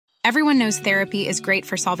Everyone knows therapy is great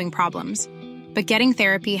for solving problems, but getting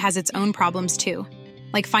therapy has its own problems too,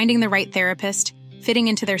 like finding the right therapist, fitting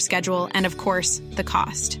into their schedule, and of course, the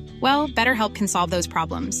cost. Well, BetterHelp can solve those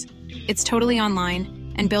problems. It's totally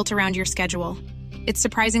online and built around your schedule. It's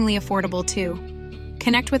surprisingly affordable too.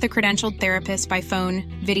 Connect with a credentialed therapist by phone,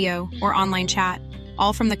 video, or online chat,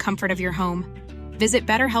 all from the comfort of your home. Visit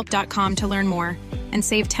BetterHelp.com to learn more and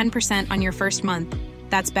save 10% on your first month.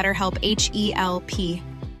 That's BetterHelp, H-E-L-P.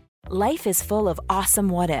 Life is full of awesome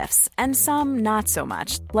what-ifs, and some not so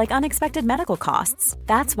much, like unexpected medical costs.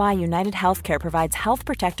 That's why United Healthcare provides Health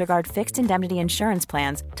Protector Guard fixed indemnity insurance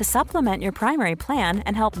plans to supplement your primary plan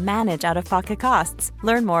and help manage out-of-pocket costs.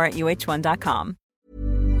 Learn more at uh1.com.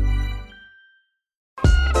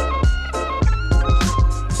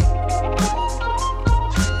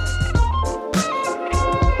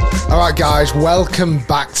 All right, guys, welcome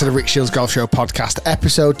back to the Rick Shields Golf Show podcast,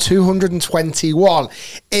 episode 221.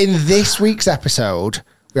 In this week's episode,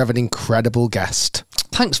 we have an incredible guest.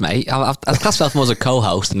 Thanks, mate. I've classed myself more as a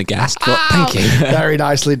co-host than a guest, but thank you. Very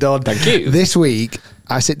nicely done. Thank you. This week,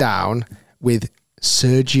 I sit down with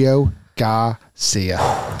Sergio Garcia.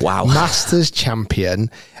 Wow. Masters champion,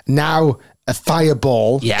 now a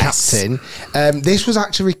fireball captain. This was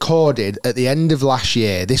actually recorded at the end of last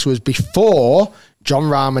year. This was before John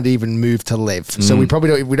Rahm had even moved to live. So we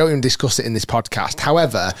don't even discuss it in this podcast.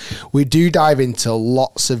 However, we do dive into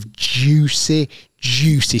lots of juicy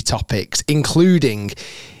topics, including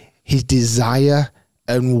his desire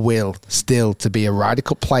and will still to be a Ryder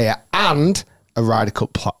Cup player and a Ryder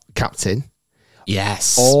Cup captain.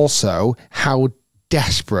 Yes. Also, how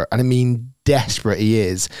desperate, and I mean desperate, he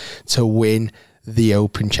is to win the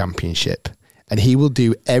Open Championship. And he will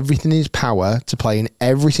do everything in his power to play in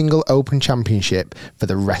every single Open Championship for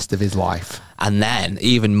the rest of his life. And then,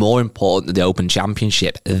 even more important than the Open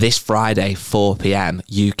Championship, this Friday, 4 p.m.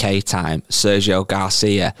 UK time, Sergio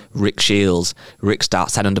Garcia, Rick Shields. Rick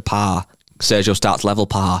starts 10 under par. Sergio starts level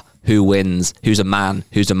par. Who wins? Who's a man?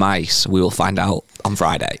 Who's a mice? We will find out on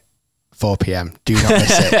Friday. 4 p.m. Do not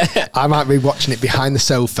miss it. I might be watching it behind the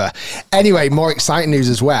sofa. Anyway, more exciting news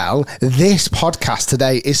as well. This podcast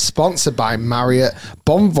today is sponsored by Marriott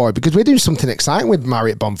Bonvoy, because we're doing something exciting with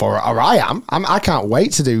Marriott Bonvoy, or I am. I can't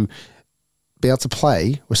wait to be able to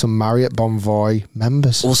play with some Marriott Bonvoy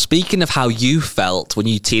members. Well, speaking of how you felt when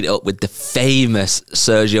you teamed up with the famous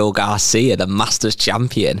Sergio Garcia, the Masters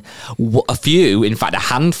champion,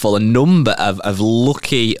 a number of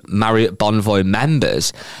lucky Marriott Bonvoy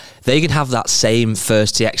members, they can have that same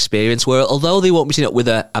first-tee experience where, although they won't be teaming up with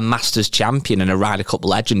a Masters champion and a Ryder Cup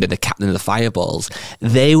legend and a captain of the Fireballs,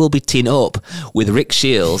 they will be teaming up with Rick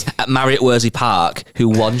Shields at Marriott Worsley Park, who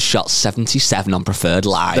once shot 77 on preferred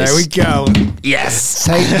lies. There we go. Yes.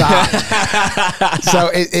 Take that. So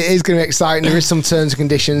it is going to be exciting. There is some terms and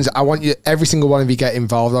conditions. I want every single one of you get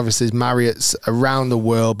involved. Obviously, there's Marriott's around the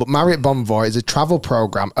world, but Marriott Bonvoy is a travel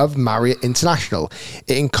program of Marriott International.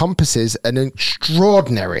 It encompasses an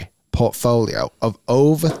extraordinary portfolio of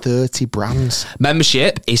over 30 brands.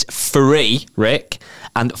 Membership is free, Rick,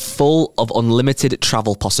 and full of unlimited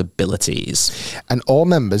travel possibilities. And all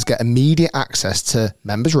members get immediate access to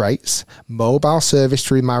members' rates, mobile service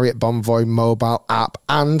through Marriott Bonvoy mobile app,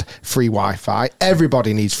 and free Wi-Fi.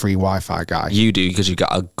 Everybody needs free Wi-Fi, guys. You do, because you've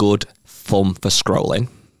got a good thumb for scrolling.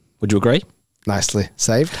 Would you agree? Nicely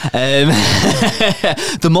saved.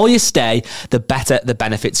 The more you stay, the better the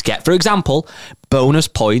benefits get. For example, bonus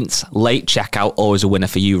points, late checkout, always a winner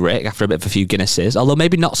for you, Rick, after a bit of a few Guinnesses. Although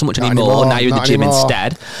maybe not so much anymore. Now you're in the gym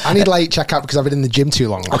instead. I need late checkout because I've been in the gym too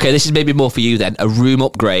long. Okay, this is maybe more for you then. A room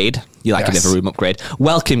upgrade. You like a bit of a room upgrade.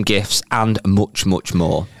 Welcome gifts and much, much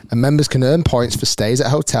more. And members can earn points for stays at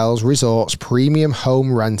hotels, resorts, premium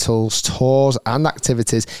home rentals, tours and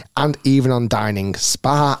activities, and even on dining,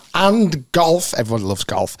 spa and golf. Everyone loves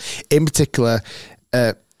golf. In particular,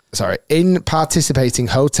 in participating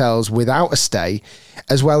hotels without a stay,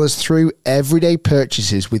 as well as through everyday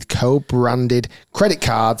purchases with co-branded credit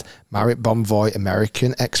card, Marriott Bonvoy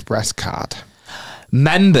American Express card.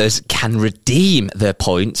 Members can redeem their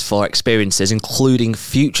points for experiences, including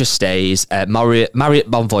future stays, Marriott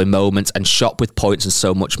Bonvoy moments, and shop with points and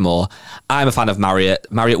so much more. I'm a fan of Marriott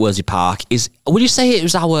Worsley Park. Would you say it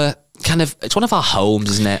was our it's one of our homes,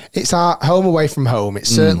 isn't it? It's our home away from home. It's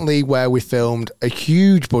certainly where we filmed a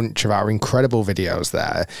huge bunch of our incredible videos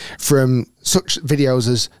there, from such videos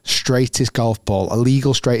as Straightest Golf Ball,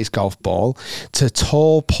 Illegal Straightest Golf Ball, to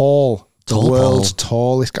Tall Paul, the world's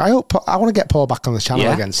tallest guy. I want to get Paul back on the channel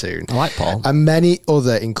again soon. I like Paul. And many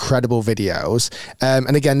other incredible videos.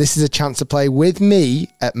 And again, this is a chance to play with me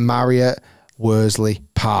at Marriott Worsley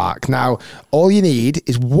Park. Now, all you need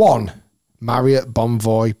is one Marriott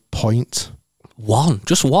Bonvoy point. One?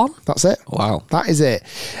 Just one? That's it. Wow. That is it.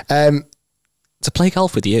 To play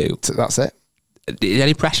golf with you? That's it. Is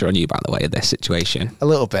any pressure on you, by the way, in this situation? A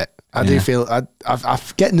little bit. I do feel... I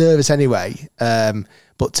get nervous anyway,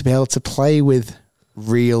 but to be able to play with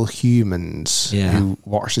real humans who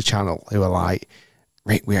watch the channel, who are like,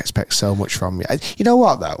 Rick, we expect so much from you. You know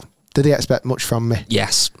what, though? Did he expect much from me?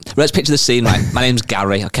 Yes. Let's picture the scene. Right. My name's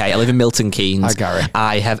Gary. Okay, I live in Milton Keynes. Hi, Gary.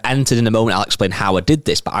 I have entered in a moment. I'll explain how I did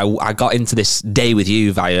this, but I got into this day with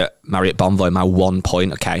you via Marriott Bonvoy, my 1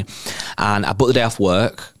 point, okay? And I booked the day off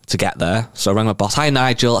work to get there. So I rang my boss. Hi,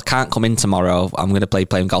 Nigel. I can't come in tomorrow. I'm going to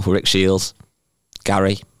playing golf with Rick Shields.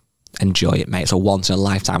 Gary, enjoy it, mate. It's a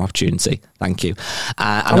once-in-a-lifetime opportunity. Thank you.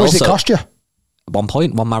 How much did it cost you? 1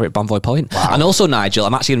 point, one Marriott Bonvoy point. Wow. And also, Nigel,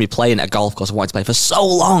 I'm actually going to be playing at a golf course I wanted to play for so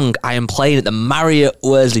long. I am playing at the Marriott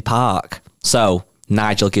Worsley Park. So,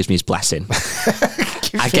 Nigel gives me his blessing.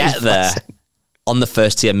 I get there on the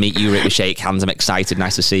first tee, I meet you, Rick, we shake hands. I'm excited.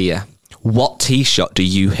 Nice to see you. What tee shot do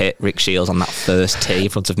you hit, Rick Shields, on that first tee in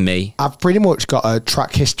front of me? I've pretty much got a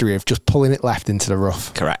track history of just pulling it left into the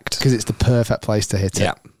rough. Correct. Because it's the perfect place to hit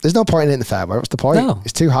it. There's no point in it in the fairway. What's the point? No.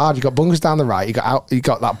 It's too hard. You got bunkers down the right. You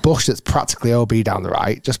got that bush that's practically OB down the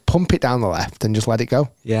right. Just pump it down the left and just let it go.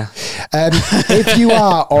 Yeah. If you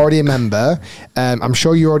are already a member, I'm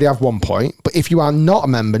sure you already have 1 point. But if you are not a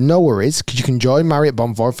member, no worries, because you can join Marriott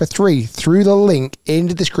Bonvoy for 3 through the link in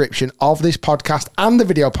the description of this podcast and the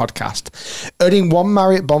video podcast. Earning 1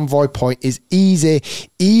 Marriott Bonvoy point is easy.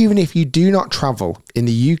 Even if you do not travel in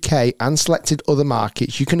the UK and selected other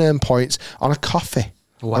markets, you can earn points on a coffee.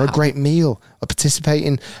 Wow. Or a great meal, or participate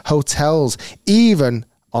in hotels, even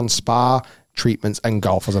on spa treatments and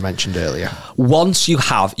golf, as I mentioned earlier. Once you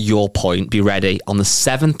have your point, be ready. On the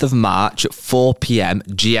 7th of March at 4 p.m.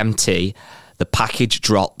 GMT, the package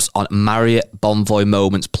drops on Marriott Bonvoy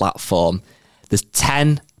Moments platform. There's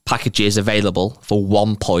 10 packages available for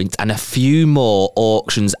 1 point and a few more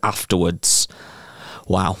auctions afterwards.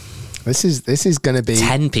 Wow. This is going to be...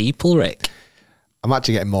 10 people, Rick. I'm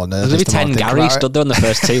actually getting more nervous. There's going to be 10 Gary stood there on the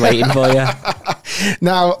first tee waiting for you.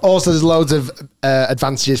 Now, also, there's loads of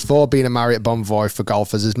advantages for being a Marriott Bonvoy for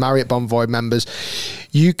golfers. As Marriott Bonvoy members,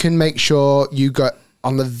 you can make sure you got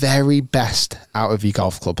on the very best out of your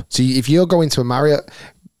golf club. So if you're going to a Marriott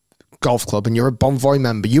golf club and you're a Bonvoy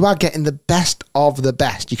member, you are getting the best of the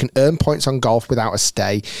best. You can earn points on golf without a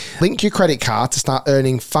stay. Link your credit card to start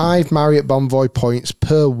earning 5 Marriott Bonvoy points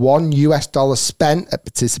per $1 spent at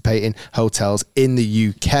participating hotels in the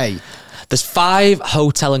UK. There's 5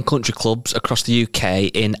 hotel and country clubs across the UK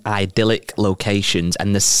in idyllic locations,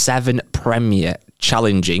 and there's 7 premier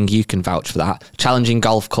challenging, you can vouch for that, challenging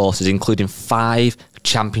golf courses, including 5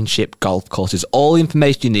 championship golf courses. All the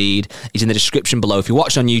information you need is in the description below. If you're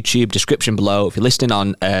watching on YouTube, description below. If you're listening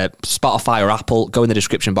on Spotify or Apple, go in the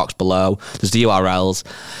description box below. There's the URLs.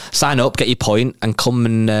 Sign up, get your point, and come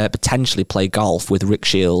and potentially play golf with Rick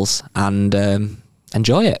Shields and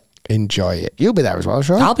enjoy it. Enjoy it. You'll be there as well,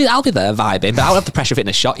 sure. I'll be there vibing, but I don't have the pressure of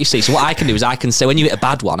hitting a shot, you see. So what I can do is I can say, when you hit a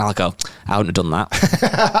bad one, I'll go, I wouldn't have done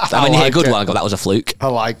that. And when you hit a good one, I'll go, that was a fluke. I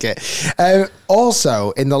like it.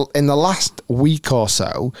 Also, in the last week or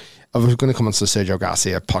so, I was going to come on to the Sergio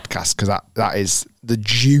Garcia podcast, because that is the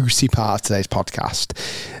juicy part of today's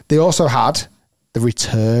podcast. They also had the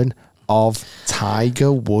return of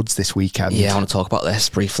Tiger Woods this weekend. Yeah, I want to talk about this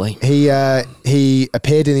briefly. He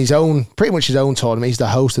appeared in pretty much his own tournament. He's the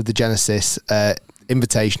host of the Genesis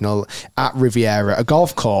Invitational at Riviera, a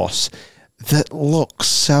golf course that looks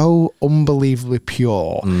so unbelievably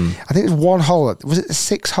pure. I think there's one hole, was it the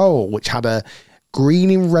 6th hole, which had a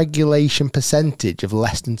greening regulation percentage of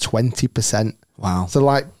less than 20%. Wow. So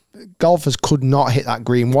like, golfers could not hit that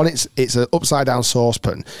green. One, it's an upside down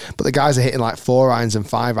saucepan, but the guys are hitting like 4 irons and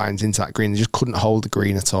 5 irons into that green. They just couldn't hold the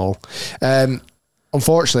green at all.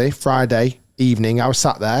 Unfortunately, Friday evening, I was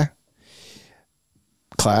sat there.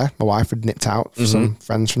 Claire, my wife, had nipped out for some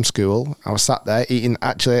friends from school. I was sat there eating,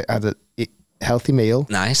 actually, I had a healthy meal.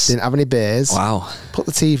 Nice. Didn't have any beers. Wow. Put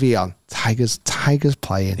the TV on. Tiger's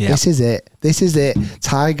playing. Yep. This is it.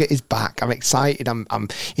 Tiger is back. I'm excited. I'm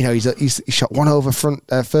he's shot one over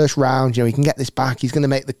first round. You know, he can get this back. He's going to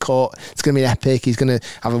make the cut. It's going to be epic. He's going to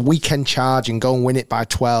have a weekend charge and go and win it by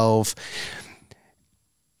 12.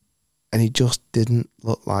 And he just didn't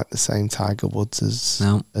look like the same Tiger Woods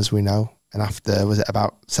as we know. And after, was it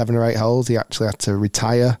about 7 or 8 holes, he actually had to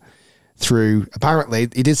retire. Apparently,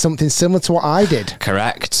 he did something similar to what I did.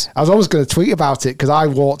 Correct. I was almost going to tweet about it, because I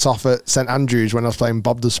walked off at St Andrews when I was playing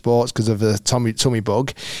Bob the Sports because of the tummy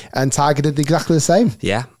bug, and Tiger did exactly the same.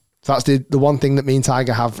 Yeah. So that's the one thing that me and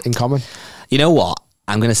Tiger have in common. You know what?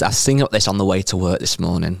 I was thinking about this on the way to work this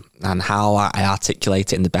morning and how I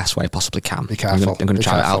articulate it in the best way I possibly can. Be careful. I'm going to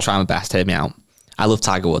try. I'll try my best. Hear me out. I love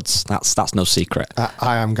Tiger Woods. That's no secret.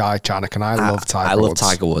 I am Guy Chanak and I love Tiger Woods. I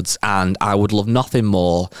love Tiger Woods, and I would love nothing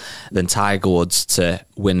more than Tiger Woods to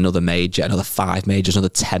win another major, another 5 majors, another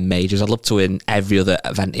 10 majors. I'd love to win every other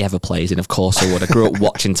event he ever plays in. Of course I would. I grew up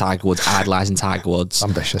watching Tiger Woods, idolising Tiger Woods.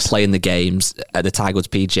 Ambitious. Playing the games, at the Tiger Woods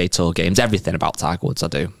PGA Tour games, everything about Tiger Woods I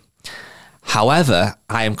do. However,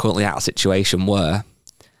 I am currently at a situation where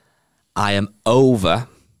I am over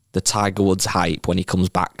the Tiger Woods hype when he comes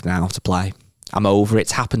back now to play. I'm over it.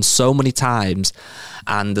 It's happened so many times,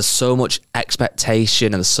 and there's so much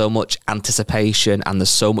expectation and there's so much anticipation and there's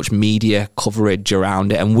so much media coverage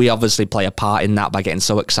around it, and we obviously play a part in that by getting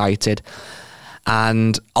so excited.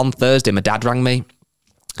 And on Thursday, my dad rang me and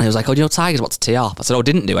he was like, "Oh, do you know Tiger's about to tee off?" I said, "Oh, I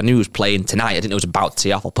didn't do. I knew he was playing tonight. I didn't know he was about to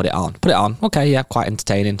tee off. I'll put it on." Put it on. Okay, yeah, quite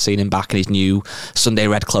entertaining. Seeing him back in his new Sunday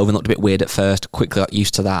red clothing looked a bit weird at first. Quickly got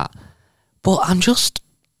used to that. But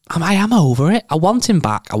I am over it. I want him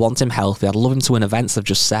back. I want him healthy. I'd love him to win events, I've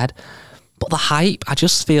just said. But the hype, I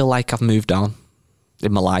just feel like I've moved on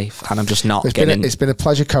in my life and I'm just not getting... It's been a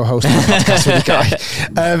pleasure co-hosting the podcast with you, Guy.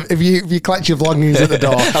 If you collect your belongings at the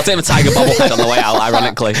door... I'll take my Tiger bobblehead on the way out,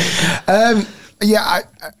 ironically.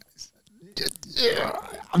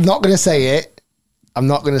 I'm not going to say it.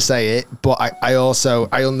 But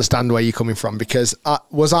I understand where you're coming from, because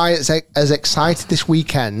was I as excited this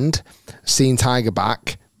weekend seeing Tiger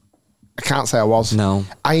back? I can't say I was. No.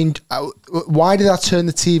 Why did I turn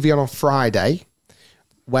the TV on Friday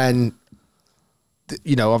when,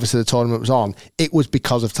 obviously the tournament was on? It was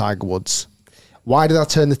because of Tiger Woods. Why did I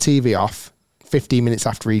turn the TV off 15 minutes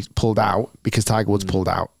after he pulled out? Because Tiger Woods pulled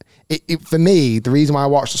out. For me, the reason why I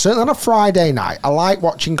watched, certainly on a Friday night, I like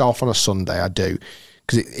watching golf on a Sunday, I do,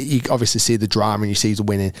 because you obviously see the drama and you see the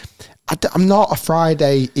winning. I'm not a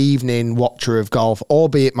Friday evening watcher of golf,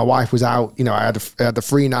 albeit my wife was out. I had the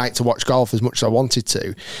free night to watch golf as much as I wanted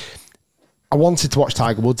to. I wanted to watch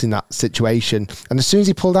Tiger Woods in that situation. And as soon as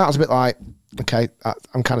he pulled out, I was a bit like, okay,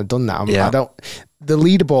 I'm kind of done now. The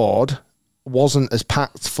leaderboard wasn't as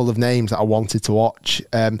packed full of names that I wanted to watch.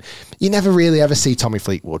 You never really ever see Tommy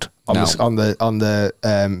Fleetwood on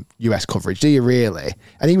the US coverage, do you really?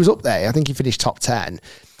 And he was up there. I think he finished top 10.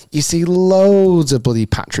 You see loads of bloody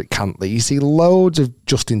Patrick Cantley. You see loads of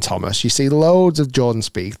Justin Thomas. You see loads of Jordan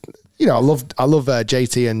Spieth. I love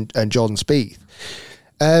JT and Jordan Spieth.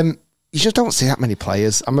 You just don't see that many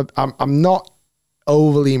players. I'm not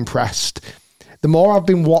overly impressed. The more I've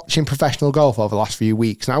been watching professional golf over the last few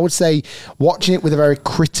weeks, and I would say watching it with a very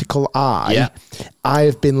critical eye, I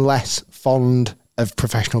have been less fond of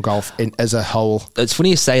professional golf as a whole. It's funny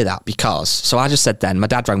you say that, because, so I just said then, my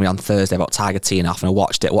dad rang me on Thursday about Tiger teeing off, and I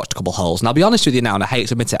watched a couple holes. And I'll be honest with you now, and I hate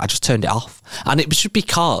to admit it, I just turned it off. And it was just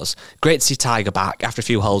because, great to see Tiger back after a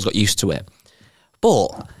few holes, got used to it.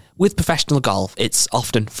 But with professional golf, it's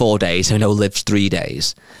often 4 days, who lives 3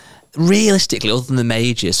 days. Realistically, other than the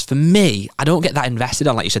majors, for me, I don't get that invested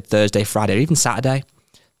on, like you said, Thursday, Friday, or even Saturday.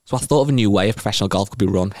 So I thought of a new way of professional golf could be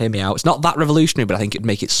run. Hear me out. It's not that revolutionary, but I think it'd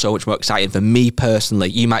make it so much more exciting for me personally.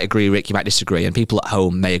 You might agree, Rick, you might disagree, and people at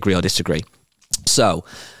home may agree or disagree. So,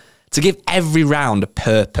 to give every round a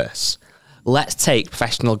purpose, let's take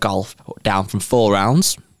professional golf down from 4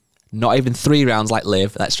 rounds, not even 3 rounds like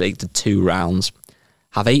live, let's take it to 2 rounds.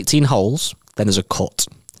 Have 18 holes, then there's a cut.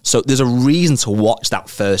 So there's a reason to watch that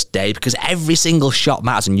first day, because every single shot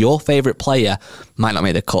matters, and your favourite player might not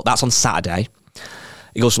make the cut. That's on Saturday.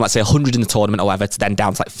 It goes from, let's say, 100 in the tournament or whatever to then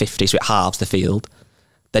down to like 50, so it halves the field.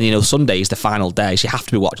 Then, Sunday is the final day, so you have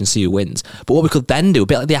to be watching to see who wins. But what we could then do, a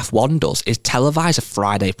bit like the F1 does, is televise a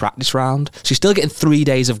Friday practice round. So you're still getting 3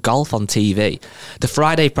 days of golf on TV. The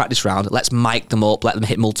Friday practice round, let's mic them up, let them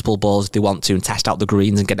hit multiple balls if they want to, and test out the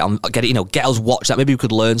greens and get us watch that. Maybe we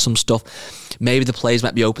could learn some stuff. Maybe the players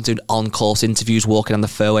might be open to on-course interviews, walking on the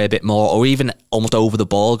fairway a bit more, or even almost over the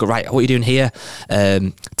ball. Go, right, what are you doing here,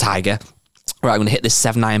 Tiger? Right, I'm going to hit this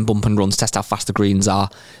 7-iron bump and runs, test how fast the greens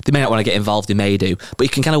are. They may not want to get involved, they may do. But you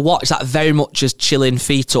can kind of watch that very much as chilling,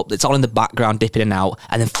 feet up. It's on in the background, dipping in and out.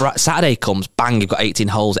 And then Saturday comes, bang, you've got 18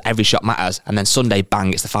 holes, every shot matters. And then Sunday,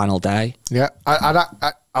 bang, it's the final day. Yeah, I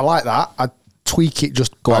like that. I'd tweak it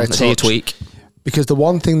just Go on, let's hear you tweak. Because the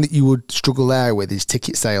one thing that you would struggle there with is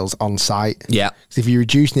ticket sales on site. Yeah. Because if you're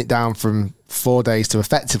reducing it down from 4 days to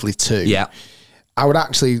effectively 2, yeah, I would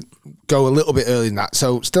actually go a little bit earlier than that.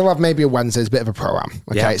 So still have maybe a Wednesday as a bit of a pro-am.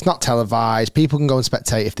 Okay, yeah. It's not televised. People can go and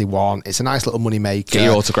spectate if they want. It's a nice little money maker. Get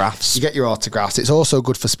your autographs. You get your autographs. It's also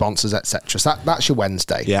good for sponsors, etc. So that's your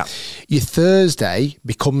Wednesday. Yeah. Your Thursday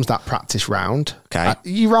becomes that practice round. Okay.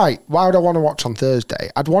 You're right. Why would I want to watch on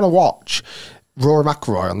Thursday? I'd want to watch Rory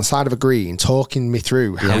McIlroy on the side of a green talking me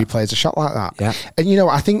through how he plays a shot like that. Yeah. And, you know,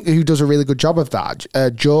 I think who does a really good job of that?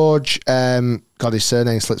 George, God, his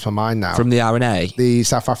surname slips my mind now. From the RNA? The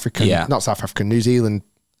South African, not South African, New Zealand.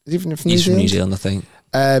 Is he from New Zealand? He's from New Zealand, I think.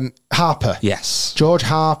 Harper. Yes. George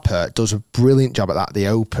Harper does a brilliant job at that, the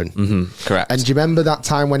Open. Mm-hmm. Correct. And do you remember that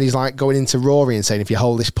time when he's like going into Rory and saying, if you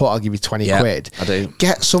hold this putt, I'll give you 20 quid? I do.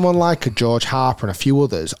 Get someone like a George Harper and a few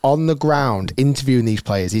others on the ground interviewing these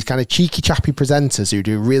players, these kind of cheeky, chappy presenters who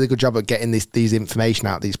do a really good job at getting these information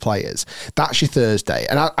out of these players. That's your Thursday.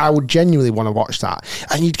 And I would genuinely want to watch that.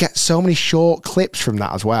 And you'd get so many short clips from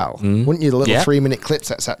that as well, wouldn't you? The little 3-minute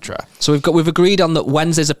clips, etc. So we've agreed on that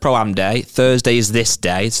Wednesday's a Pro-Am day, Thursday is this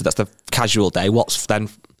day, so that's the casual day. What's then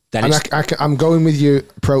and I'm going with your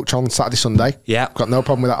approach on Saturday, Sunday. Yeah, got no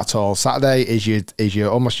problem with that at all. Saturday is your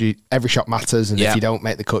almost every shot matters, and if you don't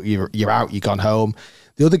make the cut, you're out. You've gone home.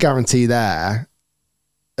 The other guarantee there,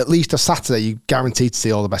 at least a Saturday, you guaranteed to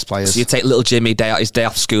see all the best players. So you take little Jimmy his day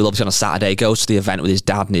off school, obviously on a Saturday, goes to the event with his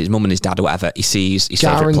dad and his mum and his dad or whatever. He sees his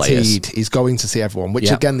favourite players. Guaranteed, he's going to see everyone. Which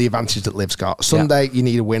again, the advantage that Liv's got. Sunday, you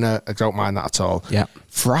need a winner. I don't mind that at all. Yeah.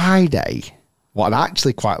 Friday, what I'd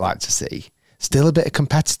actually quite like to see. Still a bit of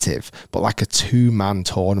competitive, but like a 2-man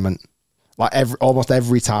tournament. Like almost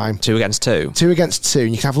every time. 2 against 2? 2 against 2.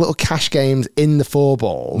 And you can have little cash games in the 4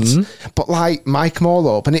 balls. But like, mic them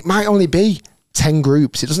all up. And it might only be 10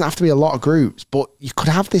 groups. It doesn't have to be a lot of groups. But you could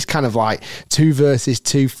have this kind of like 2 versus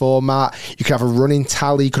 2 format. You could have a running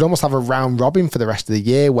tally. You could almost have a round robin for the rest of the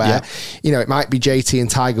year where, you know, it might be JT and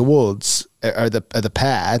Tiger Woods are the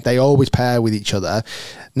pair. They always pair with each other.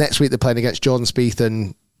 Next week, they're playing against Jordan Spieth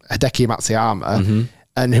and Hideki Matsuyama,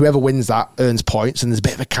 and whoever wins that earns points, and there's a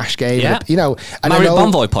bit of a cash game. Yeah. You know, Marriott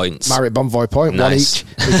Bonvoy points. Marriott Bonvoy point, nice.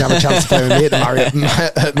 1 each. We can have a chance to play with me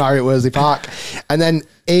at the Marriott Worsley Park. And then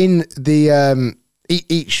in the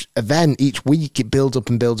each event, each week, it builds up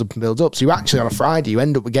and builds up and builds up. So you actually, on a Friday, you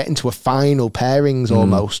end up getting to a final pairings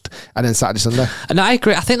almost, and then Saturday, Sunday. And I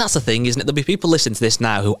agree. I think that's the thing, isn't it? There'll be people listening to this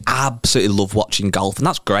now who absolutely love watching golf, and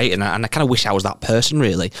that's great. And I kind of wish I was that person,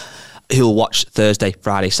 really, who'll watch Thursday,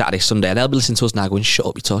 Friday, Saturday, Sunday, and they'll be listening to us now going, shut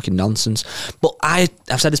up, you're talking nonsense. But I've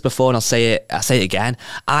said this before and I'll say it again.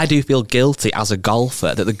 I do feel guilty as a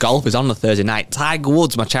golfer that the golf is on the Thursday night. Tiger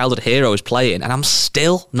Woods, my childhood hero, is playing, and I'm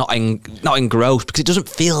still not engrossed because it doesn't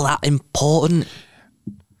feel that important.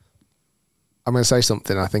 I'm going to say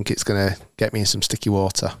something. I think it's going to get me in some sticky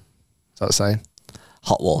water. Is that what I'm saying?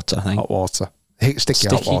 Hot water, I think. Hot water. Sticky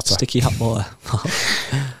hot water. Sticky hot water.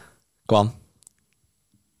 Go on.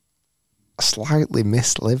 Slightly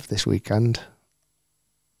missed Liv this weekend.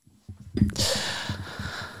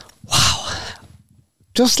 Wow.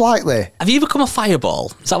 Just slightly. Have you become a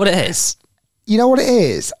fireball? Is that what it is? You know what it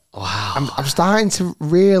is? Wow. I'm starting to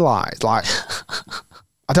realise, like,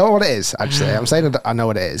 I don't know what it is, actually. I'm saying I know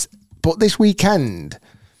what it is. But this weekend,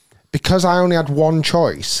 because I only had one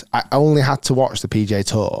choice, I only had to watch the PGA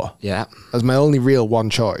Tour. Yeah. As my only real one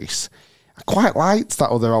choice. I quite liked that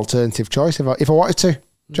other alternative choice if I wanted to.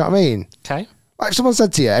 Do you know what I mean? Okay. Like if someone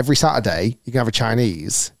said to you, every Saturday you can have a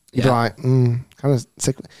Chinese, you'd be like, kind of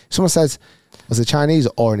sick. Someone says, was a Chinese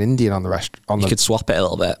or an Indian on the restaurant? You could swap it a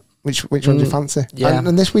little bit. Which one do you fancy? Yeah.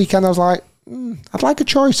 And this weekend I was like, I'd like a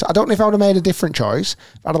choice. I don't know if I would have made a different choice,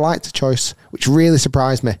 but I'd have liked a choice, which really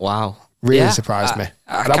surprised me. Wow. Really surprised me.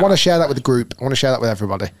 And I want to share that with the group. I want to share that with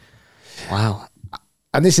everybody. Wow.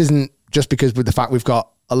 And this isn't just because with the fact we've got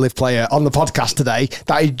a live player on the podcast today.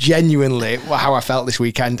 That is genuinely how I felt this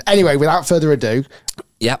weekend. Anyway, without further ado.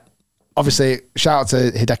 Yep. Obviously, shout out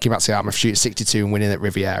to Hideki Matsuyama for shooting 62 and winning at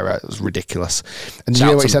Riviera. It was ridiculous. And do you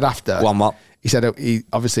know what he said after? What? He said he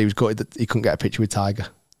was gutted that he couldn't get a picture with Tiger.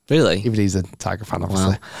 Really? Even he's a Tiger fan,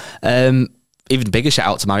 obviously. Wow. Even bigger shout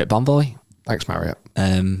out to Marriott Bonvoy. Thanks, Marriott.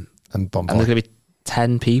 And Bonvoy. And there's going to be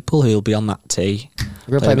 10 people who'll be on that tee.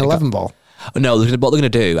 We're going to play an 11 ball. No, what they're going to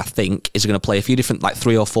do, I think, is they're going to play a few different, like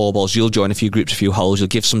 3 or 4 balls. You'll join a few groups, a few holes. You'll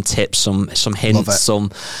give some tips, some hints,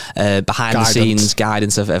 some behind-the-scenes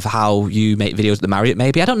guidance of how you make videos at the Marriott,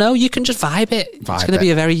 maybe. I don't know. You can just vibe it. It's going to be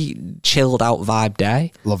a very chilled-out vibe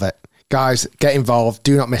day. Love it. Guys, get involved.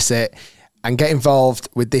 Do not miss it. And get involved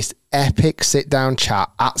with this epic sit-down chat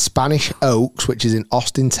at Spanish Oaks, which is in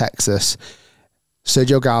Austin, Texas.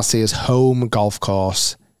 Sergio Garcia's home golf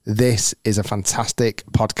course. This is a fantastic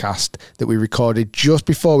podcast that we recorded just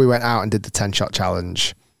before we went out and did the 10-shot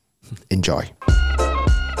challenge. Enjoy.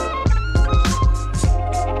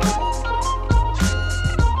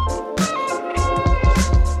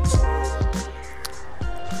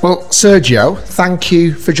 Well, Sergio, thank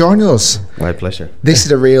you for joining us. My pleasure. This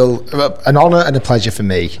is an honour and a pleasure for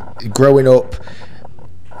me. Growing up,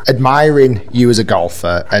 admiring you as a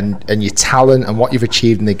golfer and your talent and what you've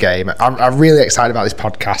achieved in the game. I'm really excited about this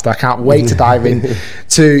podcast. I can't wait to dive in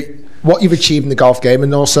to what you've achieved in the golf game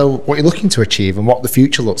and also what you're looking to achieve and what the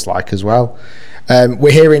future looks like as well.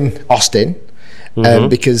 We're here in Austin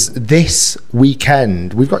because this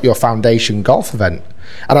weekend we've got your foundation golf event.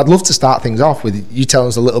 And I'd love to start things off with you telling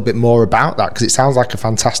us a little bit more about that, because it sounds like a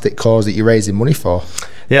fantastic cause that you're raising money for.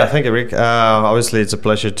 Yeah, thank you, Rick. Obviously, it's a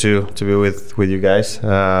pleasure to be with you guys.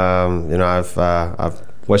 I've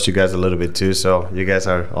watched you guys a little bit too, so you guys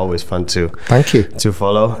are always fun to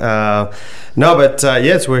follow.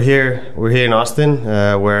 Yes, we're here in Austin,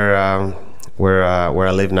 where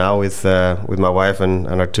I live now with my wife and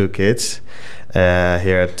our 2 kids.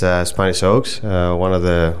 Here at Spanish Oaks, one of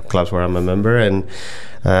the clubs where I'm a member, and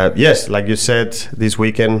yes, like you said, this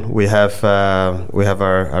weekend we have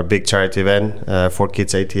our big charity event, for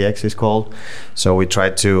Kids ATX is called. So we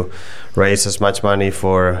try to raise as much money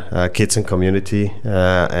for kids and community,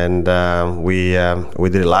 and we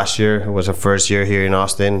did it last year. It was our first year here in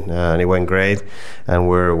Austin, and it went great. And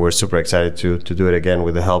we're super excited to do it again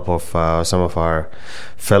with the help of some of our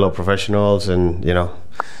fellow professionals, and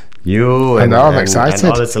I'm excited.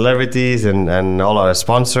 And all the celebrities and all our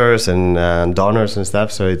sponsors and donors and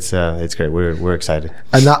stuff. So it's great. We're excited.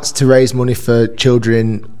 And that's to raise money for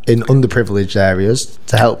children in underprivileged areas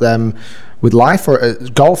to help them with life or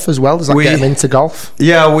golf as well. Does that get them into golf?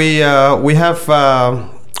 Yeah, we have 4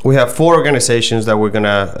 organizations that we're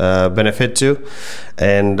gonna benefit to,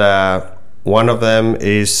 and one of them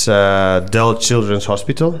is Dell Children's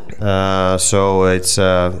Hospital. So it's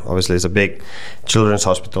obviously it's a big children's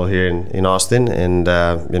hospital here in Austin, and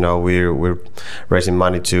we're raising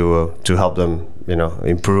money to help them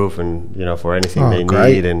improve and for anything they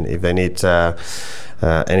need, and if they need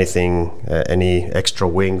anything, any extra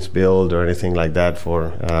wings built or anything like that for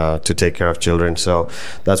to take care of children. So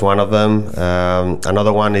that's one of them.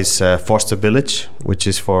 Another one is Foster Village, which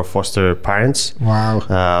is for foster parents.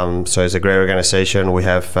 Wow. So it's a great organization. We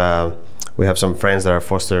have some friends that are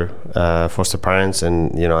foster parents,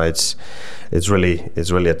 and it's really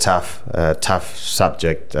a tough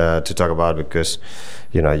subject to talk about, because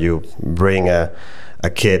you bring a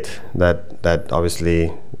kid that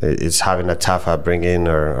obviously is having a tough upbringing,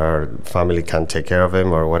 or family can't take care of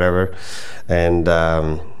him or whatever, and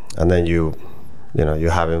then you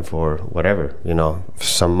have him for whatever,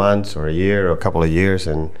 some months or a year or a couple of years,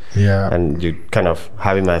 and you kind of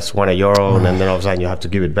have him as one of your own, and then all of a sudden you have to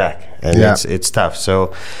give it back, and it's tough.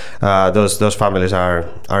 So those families are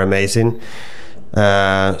amazing.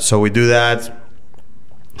 So we do that.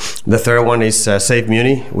 The third one is Save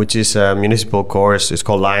Muni, which is a municipal course. It's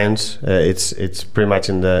called Lions. It's pretty much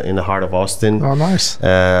in the heart of Austin. Oh, nice.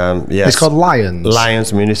 Yes. It's called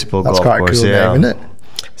Lions Municipal Golf Course. That's quite a cool name, isn't it?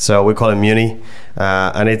 So we call it Muni,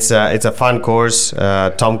 and it's a fun course.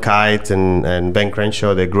 Tom Kite and Ben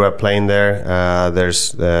Crenshaw, they grew up playing there.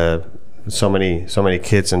 There's so many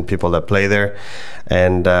kids and people that play there,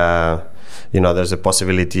 and there's a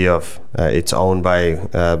possibility of it's owned by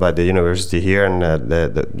the university here, and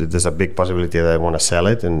there's a big possibility that they want to sell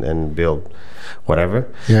it and build whatever.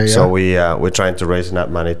 So we're trying to raise enough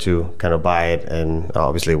money to kind of buy it, and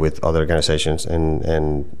obviously with other organizations,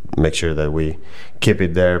 and make sure that we keep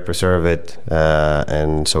it there, preserve it,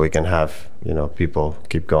 and so we can have people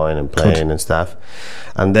keep going and playing and stuff.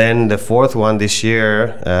 And then the fourth one this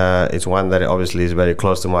year is one that obviously is very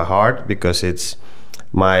close to my heart, because it's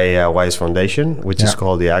my wife's foundation, which is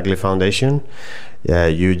called the Ugly Foundation,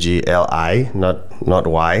 UGLI, not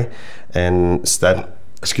Y, and stands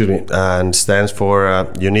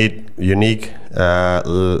for unique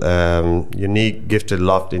gifted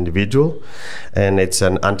loved individual, and it's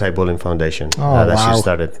an anti-bullying foundation that she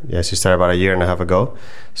started. She started about a year and a half ago.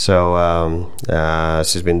 So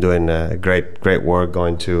she's been doing great work,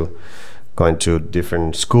 going to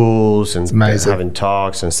different schools and having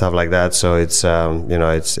talks and stuff like that. So it's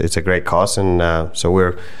it's a great cause, and so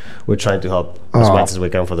we're trying to help as much as we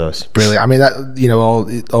can for those. Brilliant. I mean, that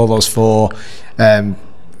all those 4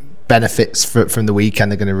 benefits from the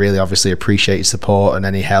weekend, they're going to really obviously appreciate your support and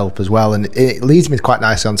any help as well. And it leads me quite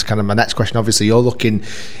nicely on to kind of my next question. Obviously, you're looking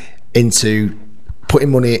into putting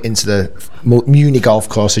money into the Muni golf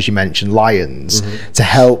course, as you mentioned, Lions, to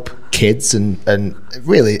help kids and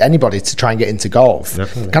really anybody to try and get into golf.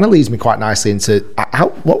 Definitely. Kind of leads me quite nicely into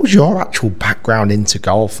what was your actual background into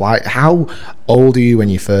golf? Like, how old are you when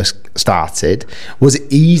you first started? Was it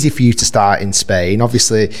easy for you to start in Spain?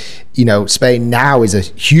 Obviously, Spain now is a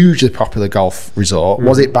hugely popular golf resort.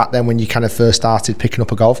 Was it back then when you kind of first started picking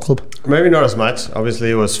up a golf club? Maybe not as much.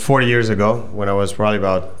 Obviously, it was 40 years ago when I was probably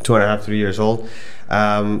about 2.5, 3 years old.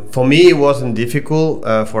 For me, it wasn't difficult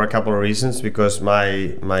for a couple of reasons, because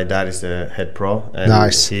my dad is the head pro, and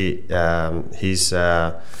nice.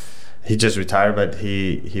 He just retired, but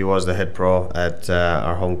he was the head pro at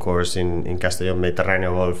our home course in Castellón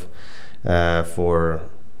Mediterráneo Golf for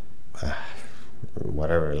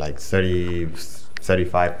whatever, like 30,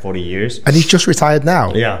 35, 40 years. And he's just retired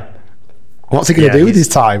now? Yeah. What's he going to do with his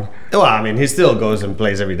time? Well, I mean, he still goes and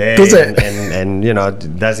plays every day. Does it? And you know,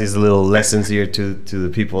 does his little lessons here to the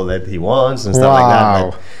people that he wants and stuff like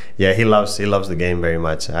that. But yeah, he loves the game very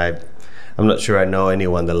much. I'm not sure I know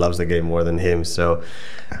anyone that loves the game more than him. So,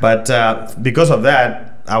 but because of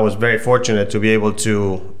that, I was very fortunate to be able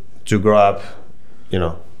to grow up, you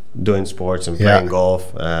know, doing sports and playing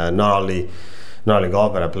golf. Not only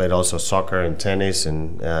golf, but I played also soccer and tennis,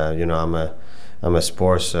 and you know, I'm a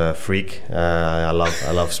sports freak. I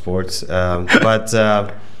love sports.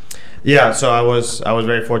 Yeah, so I was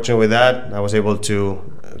very fortunate with that. I was able to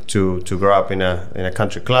grow up in a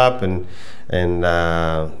country club, and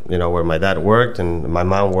you know, where my dad worked and my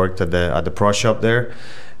mom worked at the pro shop there.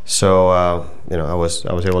 So you know, I was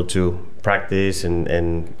able to practice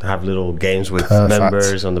and have little games with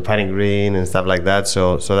members on the putting green and stuff like that.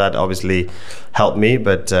 So that obviously helped me.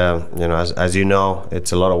 But you know, as you know,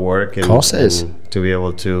 it's a lot of work. And, of course it is. And to be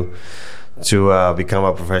able to become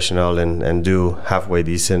a professional and do halfway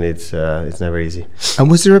decent, it's never easy. And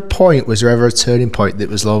was there ever a turning point that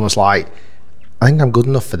was almost like, I think I'm good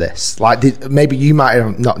enough for this? Like, maybe you might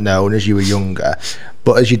have not known as you were younger,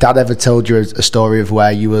 but has your dad ever told you a story of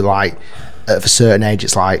where you were like, at a certain age,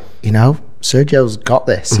 it's like, you know, Sergio's got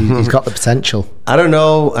this. He's got the potential. I don't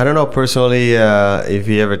know personally if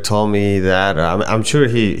he ever told me that. I'm sure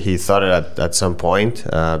he thought it at some point,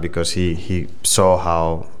 because he saw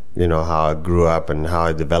how I grew up and how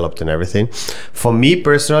I developed and everything. For me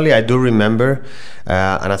personally, I do remember,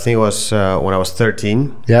 and I think it was when I was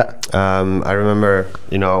 13. Yeah. I remember,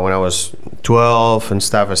 you know, when I was 12 and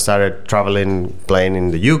stuff, I started traveling, playing in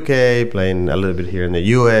the UK, playing a little bit here in the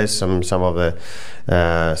US, some of the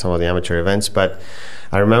amateur events. But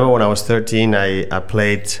I remember when I was 13, I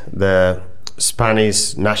played the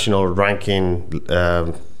Spanish national ranking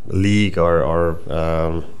league, or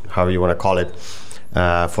however you want to call it,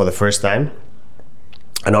 for the first time.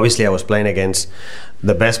 And obviously I was playing against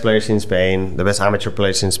the best players in Spain, the best amateur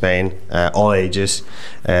players in Spain, all ages.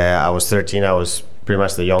 I was 13, I was pretty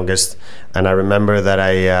much the youngest, and I remember that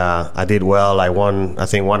I did well. I won, I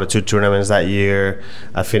think, 1 or 2 tournaments that year.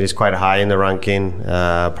 I finished quite high in the ranking,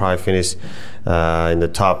 probably finished in the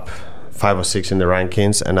top 5 or 6 in the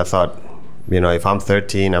rankings. And I thought, you know, if I'm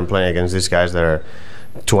 13, I'm playing against these guys that are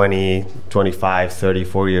 20, 25,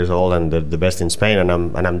 34 years old and the best in Spain, and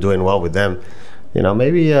I'm doing well with them. You know,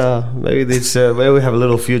 maybe we have a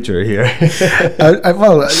little future here.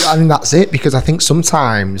 Well, I mean, that's it, because I think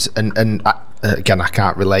sometimes, and again, I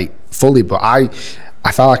can't relate fully, but I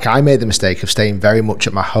felt like I made the mistake of staying very much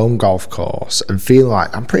at my home golf course and feeling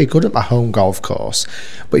like I'm pretty good at my home golf course.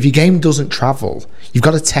 But if your game doesn't travel, you've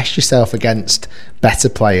got to test yourself against better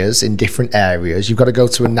players in different areas. You've got to go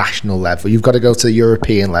to a national level. You've got to go to the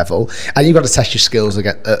European level, and you've got to test your skills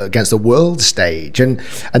against the world stage. And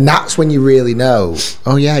that's when you really know,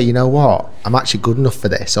 oh yeah, you know what, I'm actually good enough for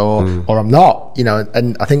this, or I'm not. You know,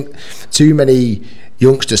 and I think too many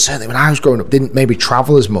youngsters, certainly when I was growing up, didn't maybe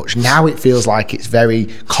travel as much. Now it feels like it's very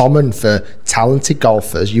common for talented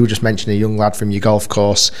golfers. You were just mentioning a young lad from your golf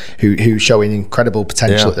course who's showing incredible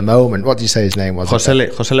potential at the moment. What did you say his name was? Josele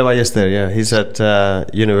Ballester, yeah. He's at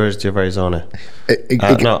University of Arizona.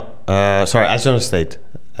 Arizona State.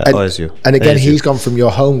 OSU. And again, he's gone from your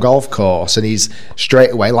home golf course, and he's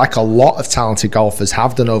straight away, like a lot of talented golfers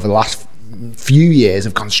have done over the last few years,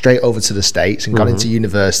 have gone straight over to the States and gone into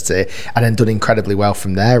university and then done incredibly well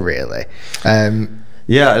from there, really.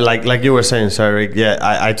 Yeah, like you were saying, sorry. Yeah,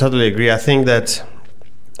 I totally agree. I think that,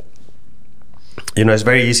 you know, it's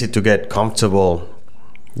very easy to get comfortable,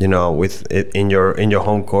 you know, with it in your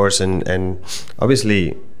home course, and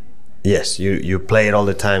obviously, yes, you play it all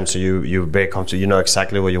the time, so you're very comfortable. You know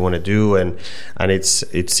exactly what you want to do, and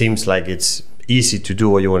it seems like it's easy to do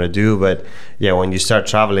what you want to do. But yeah, when you start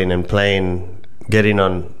traveling and playing, getting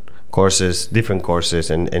on courses, different courses,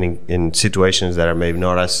 and in situations that are maybe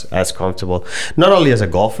not as comfortable, not only as a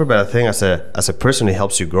golfer, but I think as a person, it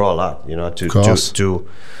helps you grow a lot, you know, to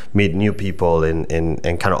meet new people and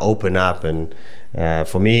kind of open up. And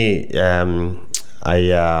for me,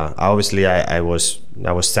 I was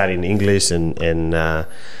studying English, and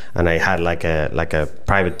I had like a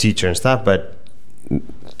private teacher and stuff, but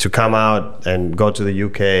to come out and go to the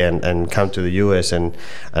UK and come to the US and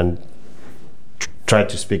try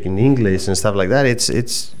to speak in English and stuff like that, it's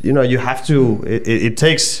you have to. It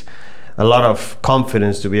takes a lot of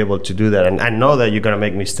confidence to be able to do that, and I know that you're gonna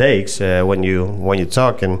make mistakes when you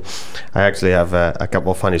talk, and I actually have a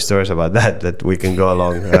couple of funny stories about that we can go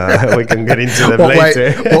along. We can get into them later.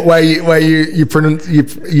 Where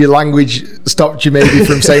your language stopped you maybe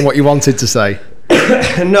from saying what you wanted to say?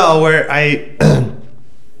 No, where I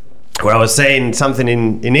was saying something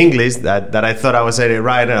in English that I thought I was saying it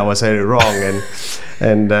right and I was saying it wrong,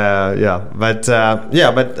 but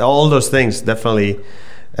all those things definitely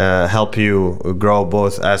help you grow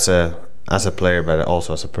both as a player but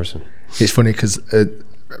also as a person. It's funny because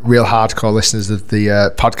real hardcore listeners of the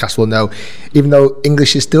podcast will know, even though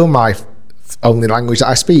English is still my only language that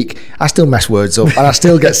I speak, I still mess words up and I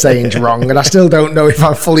still get sayings wrong, and I still don't know if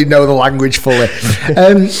I fully know the language fully.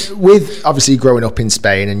 With obviously growing up in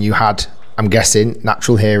Spain, and you had, I'm guessing,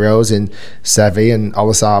 natural heroes in Sevi and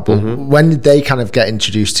Olazabal. Mm-hmm. When did they kind of get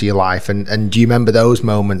introduced to your life, and do you remember those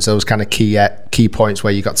moments, those kind of key points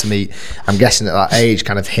where you got to meet, I'm guessing at that age,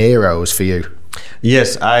 kind of heroes for you?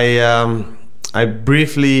 Yes, I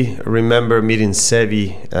briefly remember meeting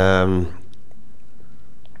Sevi.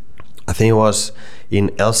 I think it was in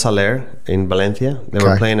El Saler in Valencia. They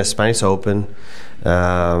were playing a Spanish Open,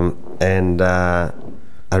 and I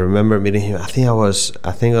remember meeting him. I think I was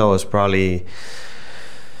probably,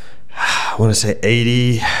 I want to say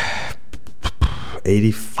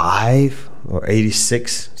 85 or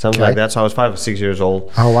 86, something like that. So I was 5 or 6 years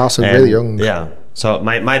old. Oh wow, so really young. Yeah. So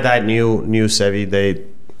my dad knew Sevi.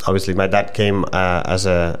 Obviously my dad came as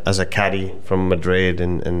a caddy from Madrid,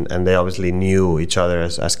 and they obviously knew each other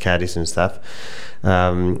as caddies and stuff.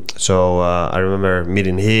 So I remember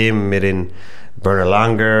meeting him, meeting Werner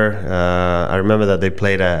Langer. I remember that they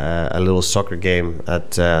played a little soccer game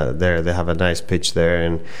at there. They have a nice pitch there,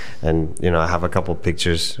 and I have a couple of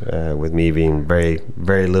pictures with me being very,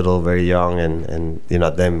 very little, very young, and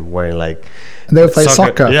them wearing like. And they were playing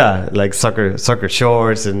soccer. Yeah, like soccer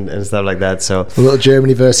shorts and stuff like that. So a little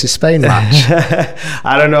Germany versus Spain match.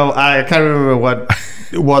 I don't know. I can't remember what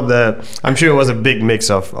the. I'm sure it was a big mix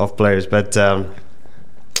of players, but that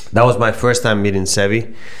was my first time meeting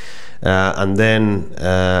Sevi. And then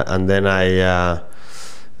I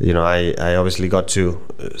obviously got to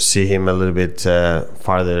see him a little bit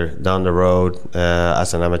farther down the road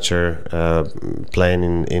as an amateur,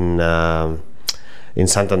 playing in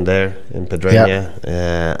Santander, in Pedreña,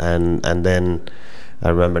 and then I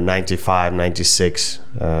remember 95, 96,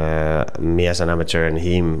 me as an amateur and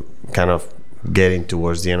him kind of getting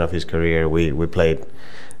towards the end of his career. We played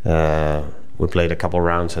a couple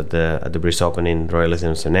rounds at the British Open in Royal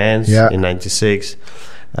St. Anne's in 96,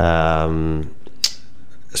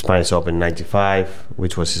 Spanish Open 95,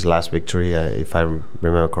 which was his last victory, if I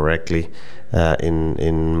remember correctly,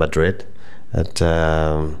 in Madrid at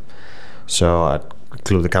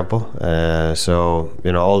Club de Campo.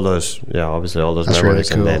 All those, obviously all those That's memories,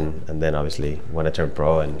 really cool. and then obviously when I turned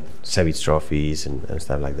pro and Sevi's trophies and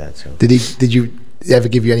stuff like that. So did you ever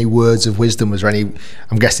give you any words of wisdom? Was there any?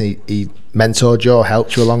 I'm guessing he mentored you or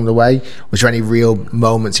helped you along the way. Was there any real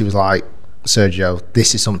moments he was like, Sergio,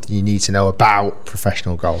 this is something you need to know about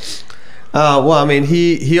professional golf? Well, I mean,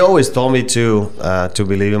 he always told me to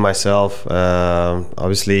believe in myself.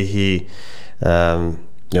 Obviously, he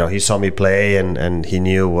saw me play and he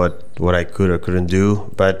knew what I could or couldn't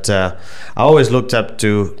do. But I always looked up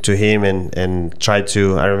to him and tried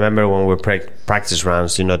to. I remember when we practice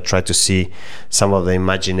rounds, try to see some of the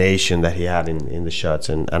imagination that he had in the shots,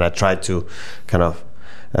 and I tried to kind of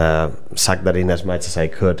suck that in as much as I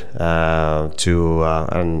could to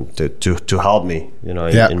help me,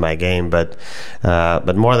 in my game. But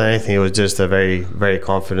more than anything, it was just a very, very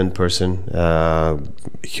confident person,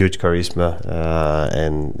 huge charisma,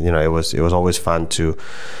 and it was always fun to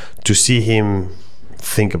see him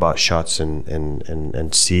think about shots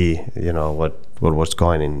and see what was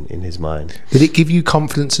going in his mind. Did it give you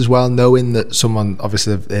confidence as well, knowing that someone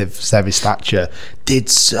obviously of Sevi's stature did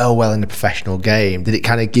so well in the professional game? Did it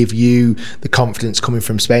kind of give you the confidence coming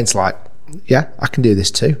from Spain to like, yeah, I can do this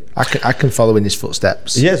too. I can follow in his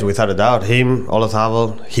footsteps. Yes, without a doubt. Him,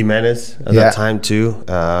 Olazabal, Jimenez at that time too.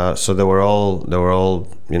 So they were all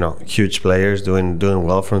huge players doing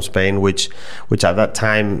well from Spain, which at that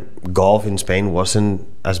time golf in Spain wasn't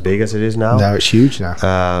as big as it is now. No, it's huge now.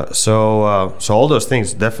 So all those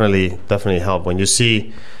things definitely help when you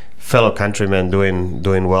see fellow countrymen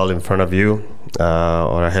doing well in front of you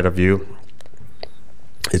or ahead of you.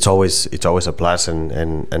 It's always a plus, and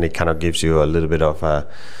it kind of gives you a little bit of a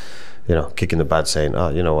kick in the butt, saying, oh,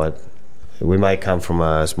 you know what, we might come from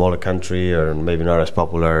a smaller country or maybe not as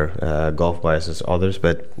popular golf wise as others,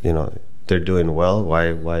 but they're doing well,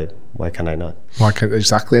 why can I not?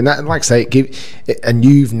 Exactly, and that, like I say, and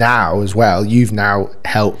you've now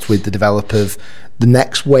helped with the develop of the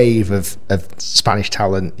next wave of Spanish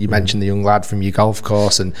talent. You mentioned the young lad from your golf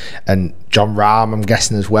course, and John Rahm, I'm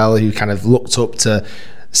guessing as well, who kind of looked up to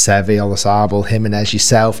Seve, Olazabal, Jimenez,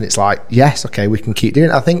 yourself, and it's like, yes, okay, we can keep doing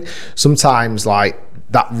it. I think sometimes like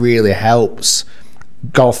that really helps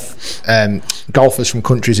golfers from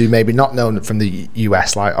countries who maybe not known from the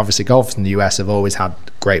US. Like obviously golfers in the US have always had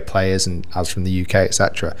great players, and as from the UK,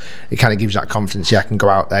 etc. It kind of gives you that confidence. I can go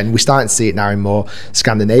out there, and we're starting to see it now in more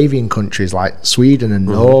Scandinavian countries like Sweden and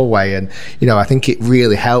Norway. And I think it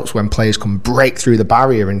really helps when players can break through the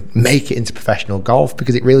barrier and make it into professional golf,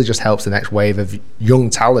 because it really just helps the next wave of young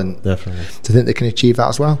talent. Definitely, to think they can achieve that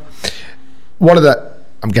as well. One of the,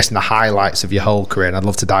 I'm guessing, the highlights of your whole career, and I'd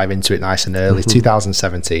love to dive into it nice and early,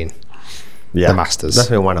 2017, the Masters.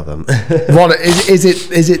 Definitely one of them.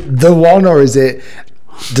 Is it the one, or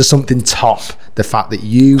does something top the fact that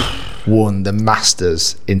you won the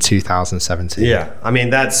Masters in 2017? Yeah, I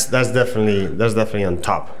mean that's definitely on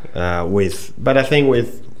top. But I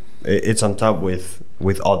think it's on top with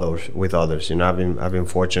others. I've been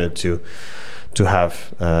fortunate to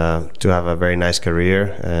have a very nice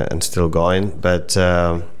career and still going, but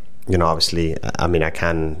obviously, I mean, I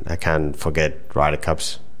can't forget Ryder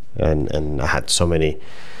Cups, and I had so many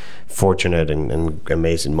fortunate and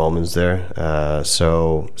amazing moments there.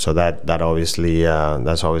 So that obviously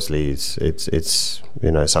that's obviously it's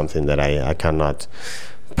something that I cannot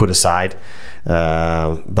put aside.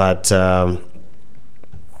 But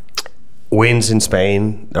wins in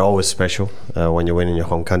Spain, they're always special when you win in your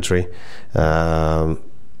home country. The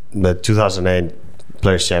 2008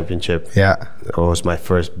 Players Championship, was my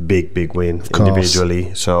first big win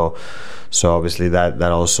individually. So obviously that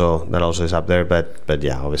also is up there. But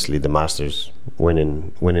yeah, obviously the Masters,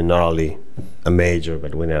 winning not only a major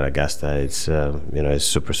but winning at Augusta, it's it's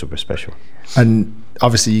super special. And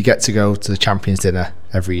obviously you get to go to the Champions Dinner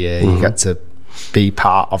every year. You get to be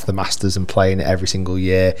part of the Masters and playing it every single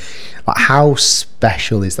year. Like, how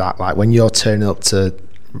special is that? Like when you're turning up to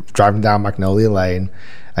driving down Magnolia Lane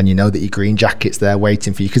and you know that your green jacket's there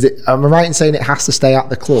waiting for you, because am I right in saying it has to stay at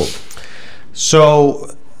the club?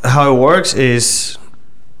 So how it works is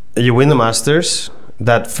you win the Masters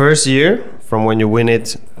that first year, from when you win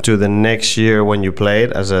it to the next year when you play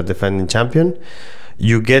it as a defending champion,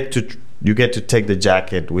 you get to take the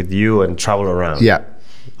jacket with you and travel around. Yeah.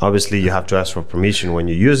 Obviously, you have to ask for permission when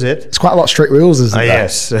you use it. It's quite a lot of strict rules, isn't it?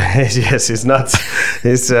 Yes, yes. It's not.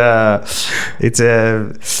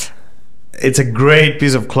 It's a great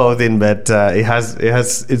piece of clothing, but it has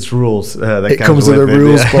its rules. That it comes with a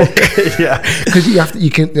rules book. Yeah, because you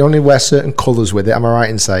can only wear certain colours with it. Am I right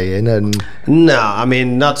in saying? And no, I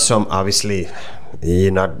mean not some. Obviously,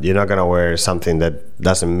 you're not gonna wear something that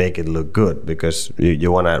doesn't make it look good, because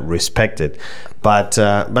you want to respect it. But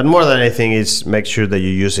more than anything is make sure that you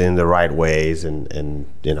use it in the right ways, and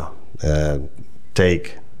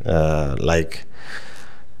take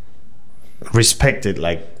respect it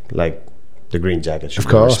like the green jacket should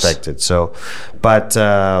be respected. So, but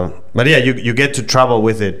yeah, you get to travel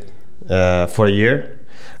with it for a year,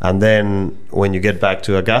 and then when you get back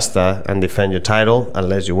to Augusta and defend your title,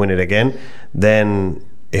 unless you win it again, then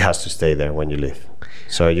it has to stay there when you leave.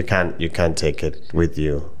 So you can't take it with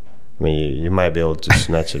you. I mean, you might be able to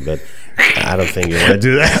snatch it, but I don't think you want to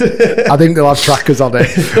do that. I think they'll have trackers on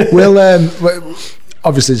it. Well,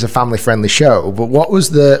 obviously it's a family-friendly show, but what was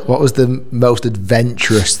the most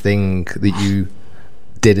adventurous thing that you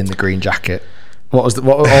did in the green jacket? What was the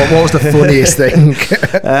funniest thing?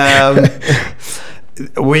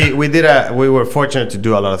 We were fortunate to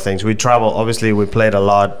do a lot of things. We traveled. Obviously, we played a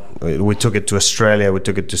lot. We took it to Australia. We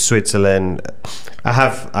took it to Switzerland. I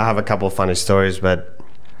have a couple of funny stories, but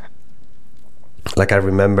like I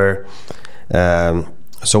remember,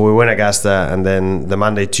 so we went Augusta, and then the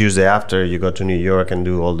Monday, Tuesday after, you go to New York and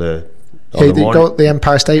do all the the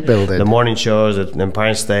Empire State Building, the morning shows at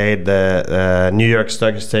Empire State, the New York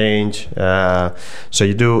Stock Exchange. So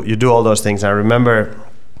you do all those things. I remember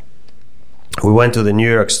we went to the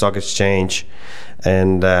New York Stock Exchange,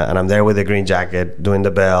 and I'm there with the green jacket, doing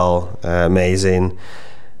the bell, amazing.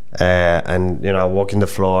 And walking the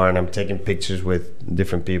floor, and I'm taking pictures with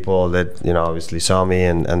different people that obviously saw me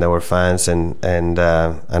and they were fans, and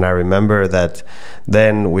I remember that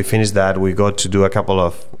then we finished that, we go to do a couple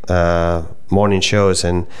of morning shows,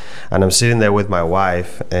 and I'm sitting there with my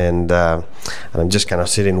wife, and I'm just kind of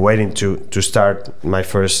sitting waiting to start my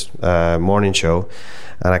first morning show,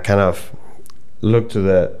 and I kind of looked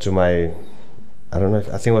to my, I don't know,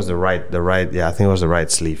 I think it was the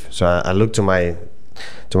right sleeve. So I looked to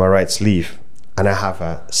right sleeve, and I have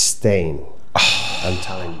a stain. I'm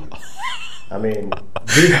telling you. I mean,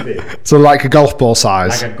 this big. So like a golf ball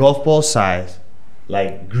size? Like a golf ball size,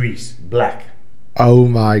 like grease, black. Oh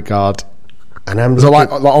my God. And I'm so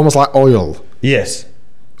like almost like oil? Yes.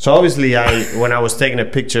 So obviously, when I was taking a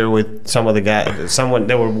picture with some of the guys,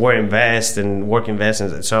 they were wearing vests and working vests,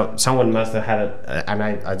 and so someone must have had it,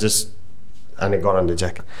 and it got on the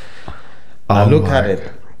jacket. I looked at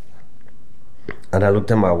it, and I looked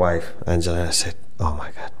at my wife, Angela, and I said, "Oh my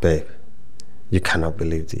God, babe, you cannot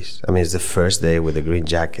believe this. I mean, it's the first day with a green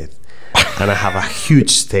jacket, and I have a huge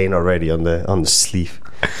stain already on the sleeve."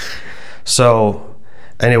 So.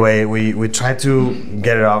 Anyway, we tried to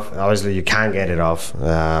get it off. Obviously, you can't get it off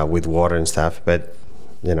with water and stuff, but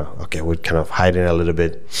we're kind of hiding a little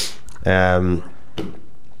bit.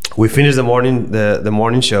 We finished the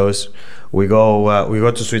morning shows. We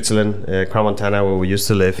go to Switzerland, Crans-Montana, where we used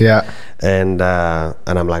to live. Yeah. And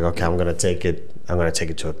I'm like, okay, I'm gonna take it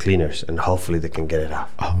to a cleaners, and hopefully they can get it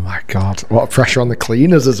off. Oh my God! What a pressure on the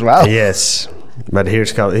cleaners as well. Yes, but here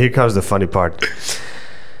comes the funny part.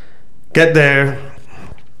 Get there.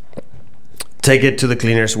 Take it to the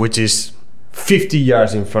cleaners, which is 50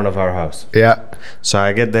 yards in front of our house. Yeah. So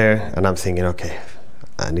I get there, and I'm thinking, okay,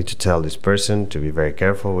 I need to tell this person to be very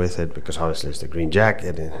careful with it, because obviously it's the green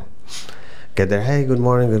jacket. And get there, hey, good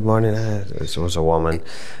morning. It was a woman.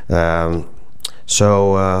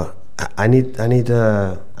 So I need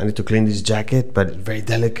to clean this jacket, but very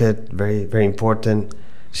delicate, very, very important.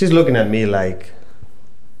 She's looking at me like,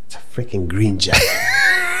 it's a freaking green jacket.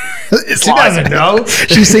 She doesn't know.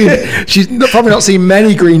 She's probably not seen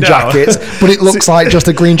many green jackets, but it looks like just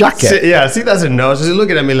a green jacket. She doesn't know. So she's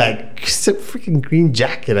looking at me like, it's a freaking green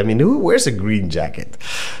jacket. I mean, who wears a green jacket?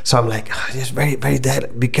 So I'm like, just very, very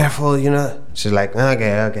dead. Be careful, She's like,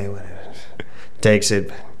 okay, whatever. Takes it.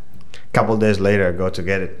 A couple of days later, I go to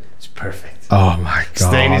get it. It's perfect. Oh my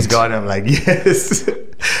God. Stain is gone. I'm like, yes.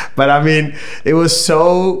 But I mean, it was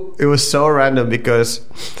so random, because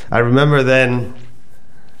I remember then.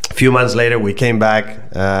 A few months later, we came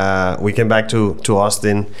back to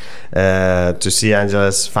Austin to see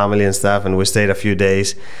Angela's family and stuff, and we stayed a few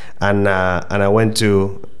days. And I went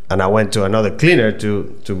to another cleaner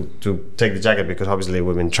to take the jacket, because obviously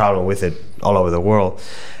we've been traveling with it all over the world,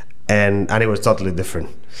 and it was totally different.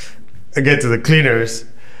 I get to the cleaners.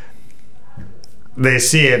 They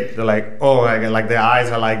see it, they're like, oh my God, like their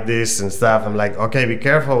eyes are like this and stuff. I'm like, okay, be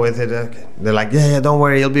careful with it. Okay. They're like, yeah, don't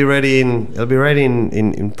worry, it'll be ready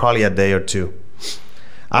in probably a day or two.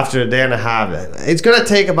 After a day and a half, it's gonna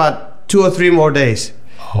take about 2 or 3 more days.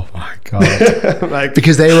 Oh my God.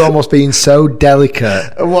 Because they were almost being so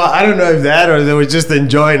delicate. Well, I don't know if that, or they were just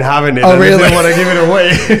enjoying having it. Oh, really? They didn't want to give it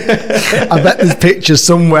away. I bet there's pictures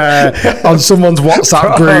somewhere on someone's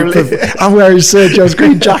WhatsApp group of, I'm wearing Sergio's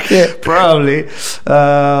green jacket. Probably.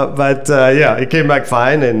 But it came back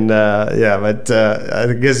fine. And but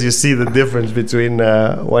I guess you see the difference between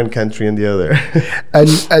one country and the other.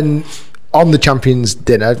 And on the Champions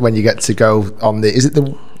Dinner, when you get to go on is it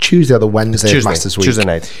the Tuesday or the Wednesday of Masters Week?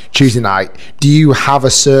 Tuesday night. Do you have a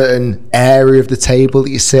certain area of the table that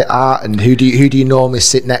you sit at, and who do you normally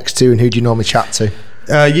sit next to, and who do you normally chat to?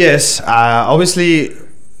 Yes, obviously,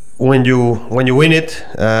 when you win it,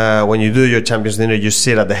 when you do your Champions Dinner, you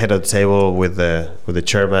sit at the head of the table with the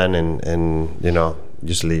chairman and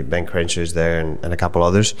usually Ben Crenshaw is there and a couple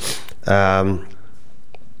others, and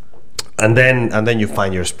then you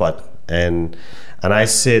find your spot. And I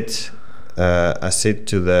sit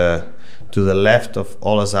to the left of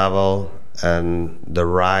Olazabal and the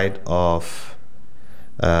right of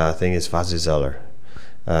I think it's Fazli Zeller,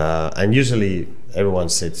 and usually everyone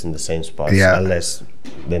sits in the same spot, unless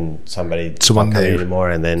then someone come anymore,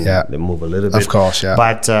 and then they move a little bit. Of course, yeah.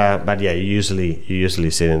 But you usually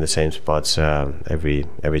sit in the same spots every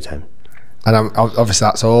time. And obviously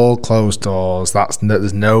that's all closed doors.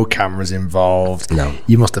 There's no cameras involved. No.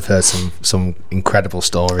 You must have heard some incredible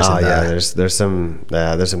stories. In there. There's some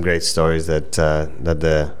great stories that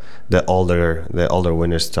the older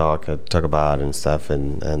winners talk about and stuff,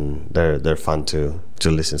 and they're fun to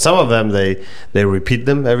listen. Some of them they repeat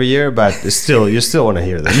them every year, but you still want to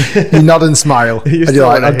hear them. You nod and smile. You still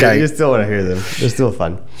want to hear them. They're still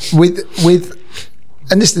fun.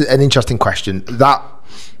 And this is an interesting question. That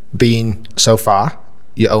being so far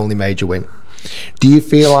your only major win, do you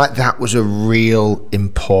feel like that was a real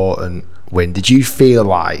important win? Did you feel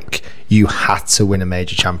like you had to win a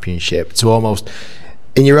major championship to almost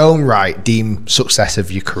in your own right deem success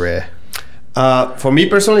of your career? For me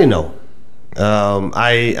personally, no.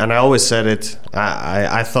 I always said it.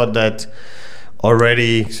 I thought that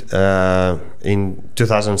already in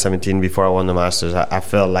 2017, before I won the Masters, I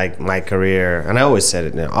felt like my career, and I always said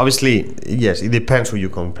it now, obviously, yes, it depends who you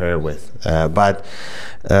compare with, but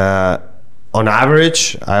on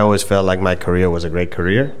average, I always felt like my career was a great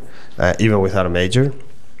career, even without a major.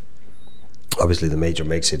 Obviously, the major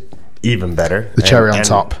makes it even better. The cherry on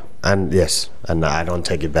top. And yes, and I don't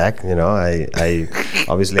take it back. You know, I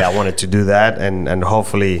obviously I wanted to do that, and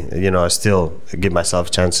hopefully, you know, I still give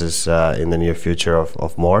myself chances in the near future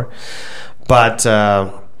of more. But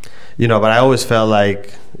you know, but I always felt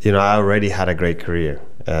like, you know, I already had a great career.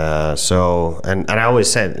 So and I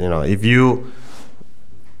always said, you know, if you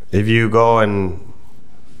go and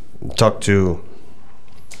talk to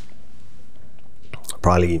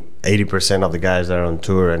probably 80% of the guys that are on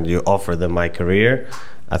tour and you offer them my career,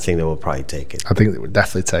 I think they will probably take it. I think they would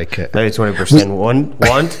definitely take it. Maybe 20% won't,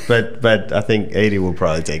 but I think 80 will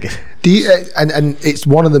probably take it. Do you, and it's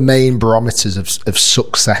one of the main barometers of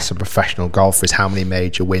success of professional golf is how many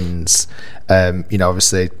major wins. You know,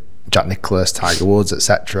 obviously Jack Nicklaus, Tiger Woods,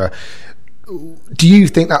 etc. Do you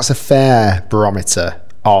think that's a fair barometer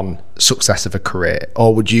on success of a career,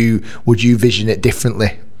 or would you vision it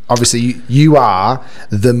differently? Obviously, you are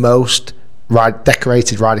the most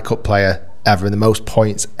decorated Ryder Cup player ever and the most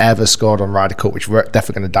points ever scored on Ryder Cup, which we're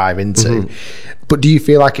definitely going to dive into. Mm-hmm. But do you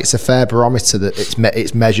feel like it's a fair barometer that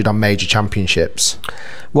it's measured on major championships?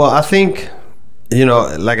 Well, I think, you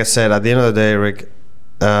know, like I said, at the end of the day, Rick,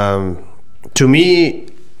 to me,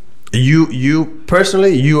 you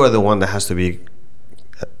personally, you are the one that has to be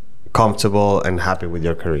comfortable and happy with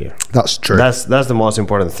your career. That's true. That's the most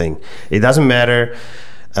important thing. It doesn't matter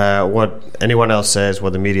what anyone else says,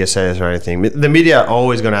 what the media says or anything. The media are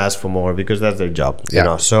always going to ask for more because that's their job. Yeah. You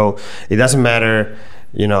know, so it doesn't matter.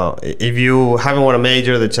 You know, if you haven't won a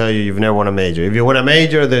major, they tell you you've never won a major. If you win a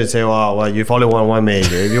major, they say, well, you've only won one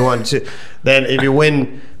major. If you want to, then if you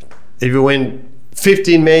win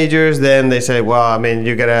 15 majors, then they say, well, I mean,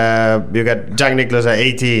 you got Jack Nicklaus at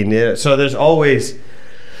 18. Yeah. So there's always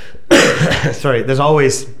there's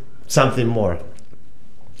always something more.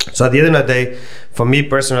 So at the end of the day, for me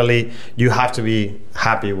personally, you have to be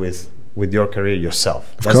happy with your career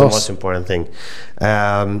yourself. That's the most important thing.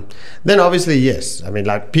 Then obviously, yes. I mean,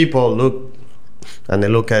 like, people look and they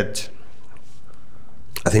look at,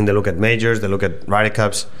 I think they look at majors, they look at Ryder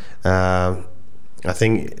Cups. I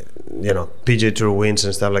think, you know, PGA Tour wins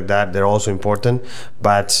and stuff like that, they're also important.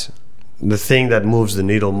 But the thing that moves the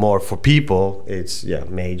needle more for people, it's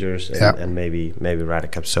majors and maybe Ryder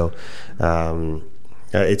Cup. So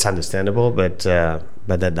it's understandable, but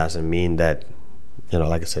that doesn't mean that, you know,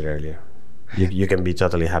 like I said earlier, you can be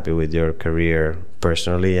totally happy with your career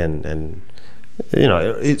personally, and you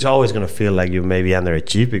know, it's always going to feel like you maybe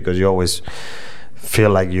underachieved because you always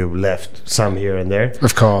feel like you left some here and there.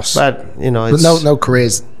 Of course. But, you know, it's, no career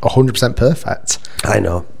is 100% perfect. I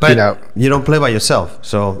know. But, you know, you don't play by yourself.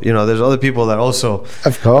 So, you know, there's other people that also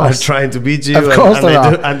are trying to beat you. Of course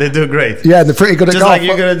and they do great. Yeah, they're pretty good at golf. Just like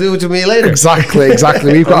you're going to do to me later. Exactly.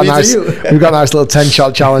 We've got a nice little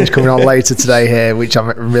 10-shot challenge coming on later today here, which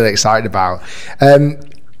I'm really excited about.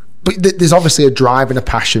 But there's obviously a drive and a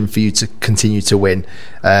passion for you to continue to win.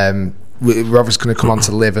 We're obviously going to come on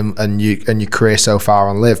to Live and your career so far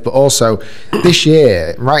on Live, but also this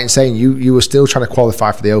year, right in saying you were still trying to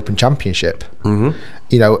qualify for the Open Championship. Mm-hmm.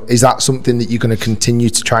 You know, is that something that you're going to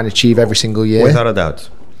continue to try and achieve every single year? Without a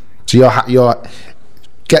doubt. So you're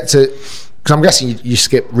get to, because I'm guessing you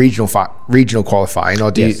skip regional qualifying,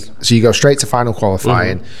 or do you? So you go straight to final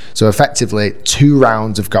qualifying. Mm-hmm. So effectively 2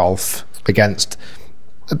 rounds of golf against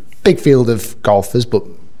a big field of golfers, but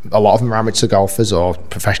a lot of them are amateur golfers or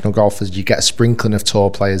professional golfers. You get a sprinkling of tour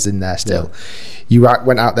players in there still. Yeah. You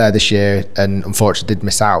went out there this year and unfortunately did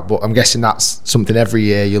miss out, but I'm guessing that's something every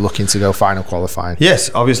year you're looking to go final qualifying. Yes,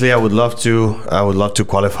 obviously I would love to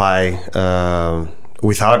qualify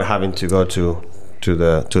without having to go to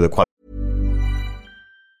the qualifying.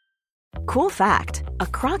 Cool fact, a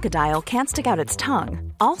crocodile can't stick out its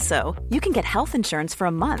tongue. Also, you can get health insurance for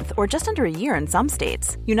a month or just under a year in some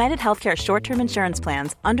states. United Healthcare short-term insurance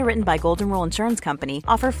plans, underwritten by Golden Rule Insurance Company,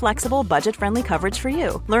 offer flexible, budget-friendly coverage for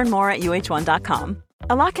you. Learn more at uh1.com.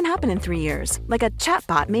 A lot can happen in 3 years, like a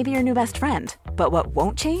chatbot may be your new best friend. But what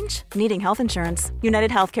won't change? Needing health insurance. United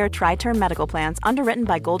Healthcare Tri-Term Medical Plans, underwritten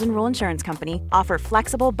by Golden Rule Insurance Company, offer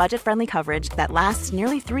flexible, budget-friendly coverage that lasts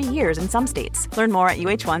nearly 3 years in some states. Learn more at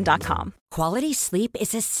uh1.com. Quality sleep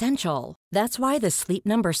is essential. That's why the Sleep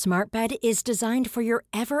Number Smart Bed is designed for your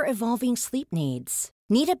ever-evolving sleep needs.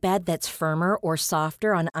 Need a bed that's firmer or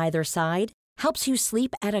softer on either side? Helps you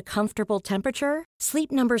sleep at a comfortable temperature?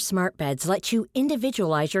 Sleep Number Smart Beds let you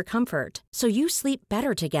individualize your comfort so you sleep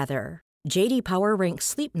better together. JD Power ranks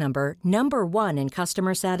Sleep Number number 1 in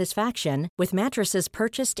customer satisfaction with mattresses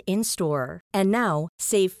purchased in-store. And now,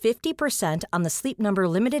 save 50% on the Sleep Number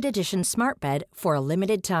Limited Edition Smart Bed for a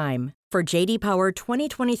limited time. For JD Power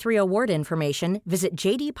 2023 award information, visit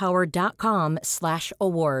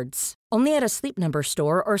jdpower.com/awards. Only at a Sleep Number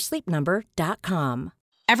store or sleepnumber.com.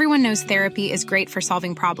 Everyone knows therapy is great for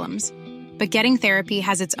solving problems, but getting therapy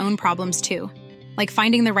has its own problems too, like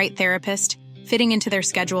finding the right therapist, fitting into their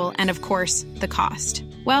schedule, and of course, the cost.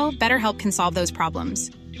 Well, BetterHelp can solve those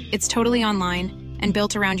problems. It's totally online and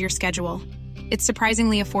built around your schedule. It's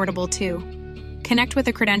surprisingly affordable too. Connect with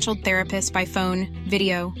a credentialed therapist by phone,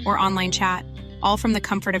 video, or online chat, all from the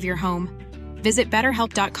comfort of your home. Visit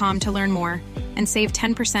BetterHelp.com to learn more and save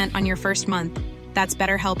 10% on your first month. That's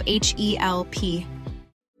BetterHelp, H-E-L-P.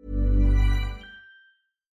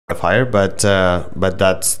 Fire, but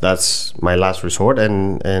that's my last resort,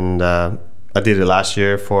 and I did it last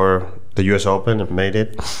year for the U.S. Open and made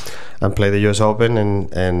it, and played the U.S. Open,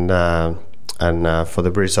 and for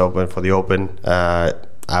the British Open, for the Open, I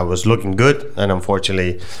was looking good, and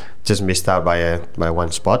unfortunately, just missed out by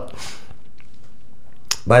one spot.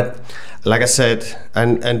 But like I said,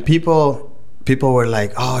 and people were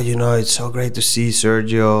like, oh, it's so great to see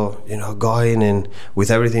Sergio, going and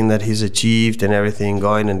with everything that he's achieved and everything,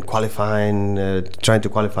 going and qualifying, trying to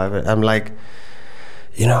qualify. I'm like,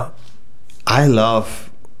 I love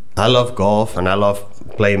golf and I love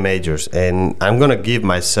playing majors, and I'm gonna give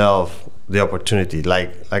myself the opportunity.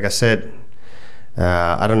 Like I said,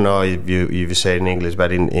 I don't know if you say it in English,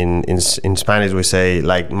 but in Spanish we say,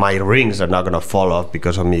 like, my rings are not gonna fall off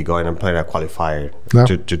because of me going and playing a qualifier. No.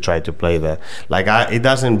 to try to play there. Like, it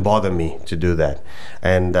doesn't bother me to do that,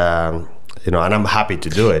 and and I'm happy to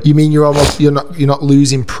do it. You mean you're not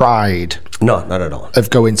losing pride? No, not at all. Of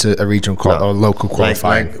going to a regional or local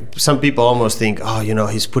qualifying. Like some people almost think, oh,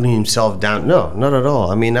 he's putting himself down. No, not at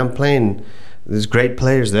all. I mean, I'm playing. There's great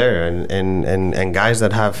players there, and guys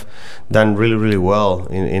that have done really, really well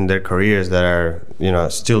in their careers that are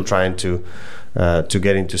still trying to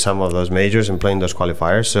get into some of those majors and playing those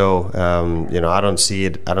qualifiers. So I don't see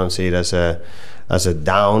it as a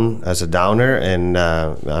downer,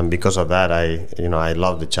 and because of that, I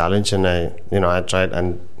love the challenge, and I tried,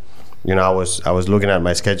 and I was looking at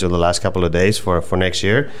my schedule the last couple of days for next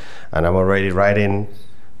year, and I'm already writing.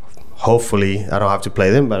 Hopefully, I don't have to play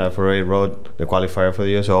them, but I've already wrote the qualifier for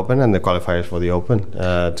the US Open and the qualifiers for the Open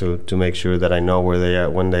to make sure that I know where they are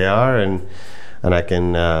when they are, and I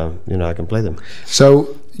can I can play them.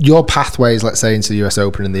 So your pathways, let's say, into the US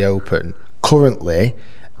Open and the Open currently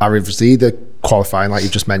are either qualifying, like you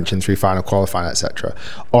just mentioned, through final qualifying, etc.,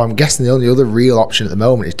 or I'm guessing the only other real option at the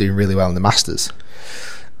moment is doing really well in the Masters.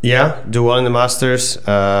 Yeah, do well in the Masters.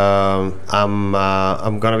 I'm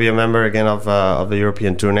gonna be a member again of the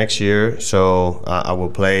European Tour next year, so I will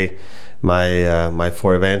play my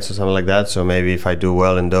 4 events or something like that. So maybe if I do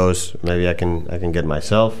well in those, maybe I can get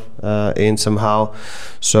myself in somehow.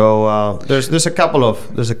 So there's a couple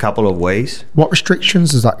of ways. What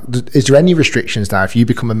restrictions is that? Is there any restrictions now if you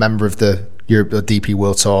become a member of the DP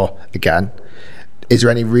World Tour again? Is there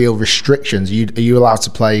any real restrictions? Are you allowed to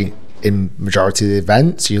play in majority of the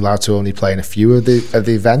events? Are you allowed to only play in a few of the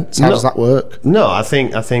events? How does that work? No, I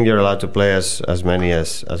think you're allowed to play as many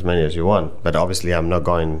as you want. But obviously, I'm not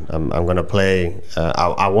going. I'm going to play.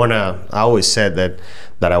 I always said that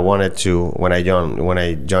I wanted to when I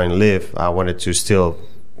joined Live. I wanted to still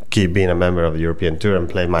keep being a member of the European Tour and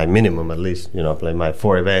play my minimum at least. Play my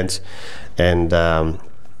 4 events, and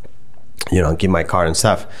keep my card and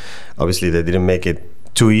stuff. Obviously, they didn't make it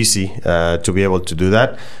too easy to be able to do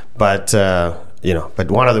that. But but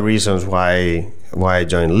one of the reasons why I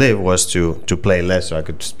joined Live was to play less, so I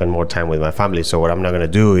could spend more time with my family. So what I'm not going to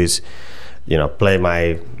do is, play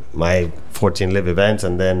my 14 Live events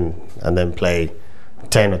and then play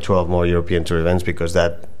 10 or 12 more European Tour events, because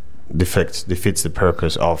that defeats the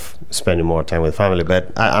purpose of spending more time with family.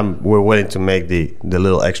 But we're willing to make the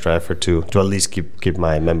little extra effort to at least keep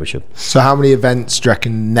my membership. So how many events do you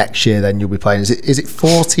reckon next year then you'll be playing? Is it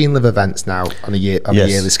 14 Live events now on a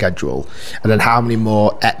yearly schedule? And then how many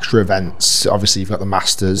more extra events? Obviously you've got the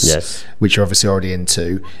Masters, yes, which you're obviously already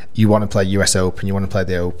into. You want to play US Open, you want to play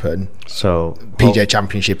the Open. So PGA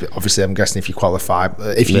Championship, obviously I'm guessing if you qualify,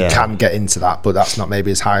 if you can get into that, but that's not maybe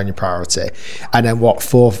as high on your priority. And then what,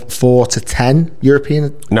 4 to 10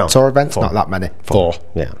 European Tour events? 4. Not that many. 4.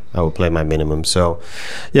 Yeah, I will play my minimum. So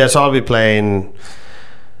I'll be playing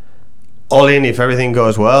all in. If everything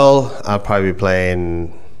goes well, I'll probably be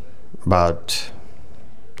playing about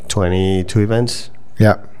 22 events.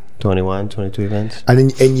 Yeah. 22 events.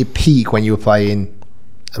 And in your peak, when you were playing,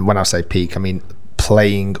 and when I say peak, I mean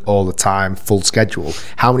playing all the time, full schedule,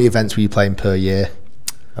 how many events were you playing per year?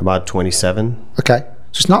 About 27. Okay.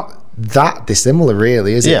 So it's not that dissimilar,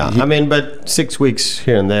 really, is it? Yeah, I mean, but 6 weeks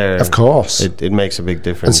here and there. Of course. It makes a big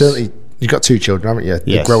difference. And certainly, you've got 2 children, haven't you?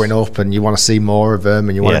 They're growing up and you want to see more of them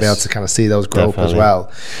and you want to be able to kind of see those grow up as well.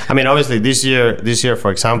 I mean, obviously, this year,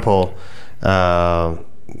 for example,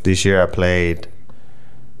 this year I played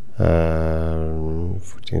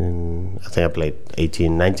 14, I think I played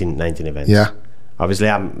 19 events. Yeah. Obviously,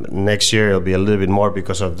 next year it'll be a little bit more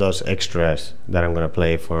because of those extras that I'm going to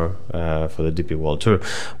play for the DP World Tour.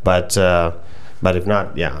 But if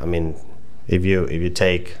not, yeah, I mean, if you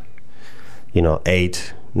take,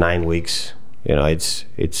 8-9 weeks,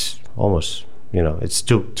 it's almost, it's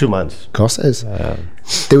 2 months. Of course it is.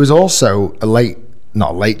 There was also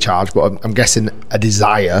not a late charge, but I'm guessing a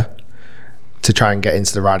desire to try and get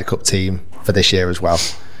into the Ryder Cup team for this year as well.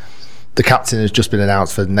 The captain has just been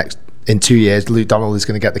announced for in 2 years. Luke Donald is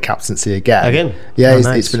going to get the captaincy again. Yeah,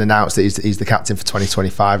 nice. It's been announced that he's the captain for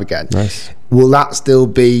 2025 again. Nice. Will that still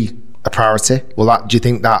be a priority? Do you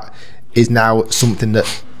think that is now something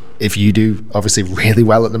that, if you do obviously really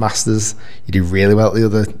well at the Masters, you do really well at the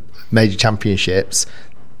other major championships,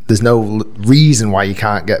 there's no reason why you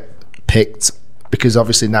can't get picked? Because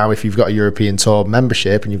obviously now, if you've got a European Tour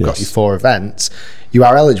membership and you've got your 4 events, you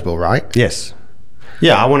are eligible, right? Yes.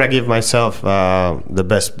 Yeah, I want to give myself the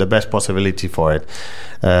best possibility for it.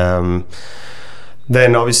 Then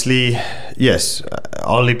obviously, yes,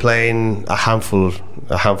 only playing a handful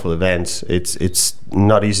of events, it's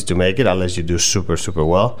not easy to make it unless you do super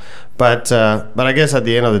well. But I guess at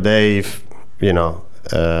the end of the day, if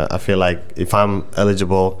I feel like if I'm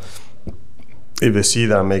eligible, if they see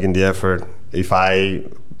that I'm making the effort, if I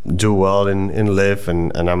do well in live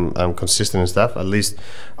and I'm consistent and stuff, at least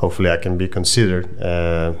hopefully I can be considered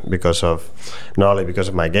because of not only because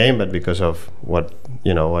of my game, but because of what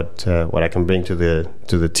I can bring to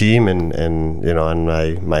the team and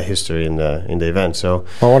my history in the event. So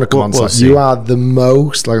I want to come on to that. You are the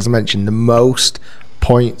most, like as I mentioned, the most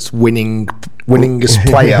points winningest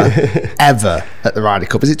player ever at the Ryder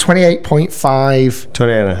Cup. Is it 28.5?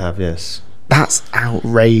 28.5, yes. That's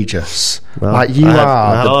outrageous. Well, like you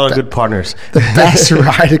are a lot of good partners. The best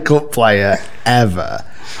Ryder Cup player ever.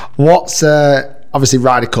 What's obviously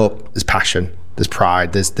Ryder Cup? There's passion, there's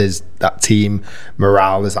pride, there's that team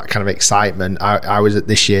morale, there's that kind of excitement. I was at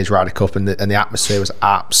this year's Ryder Cup and the atmosphere was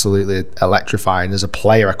absolutely electrifying. As a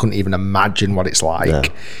player, I couldn't even imagine what it's like. Yeah.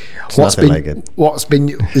 There's nothing like it.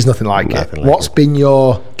 There's nothing like it. What's been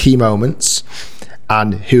your key moments,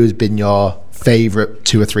 and who has been your favourite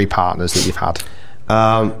 2 or 3 partners that you've had?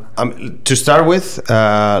 To start with,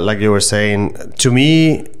 like you were saying, to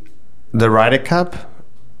me, the Ryder Cup,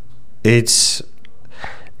 it's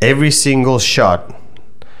every single shot,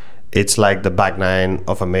 it's like the back nine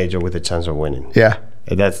of a major with a chance of winning. Yeah.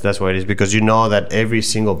 That's what it is, because you know that every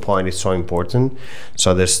single point is so important.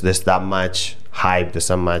 So there's that much hype, there's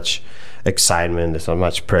so much excitement, there's so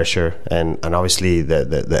much pressure, and obviously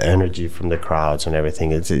the energy from the crowds and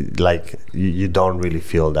everything. It's like you don't really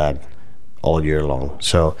feel that all year long.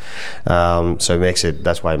 So it makes it.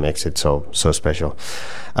 That's why it makes it so special.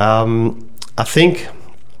 I think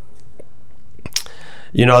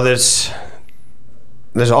there's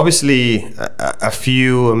obviously a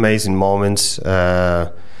few amazing moments.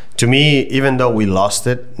 To me, even though we lost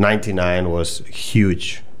it, 99 was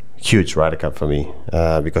huge Ryder Cup for me,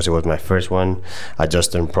 because it was my first one. I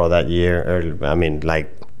just turned pro that year,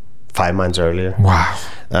 like 5 months earlier. Wow.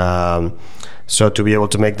 So to be able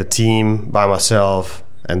to make the team by myself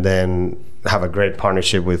and then have a great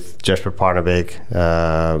partnership with Jesper Parnevik,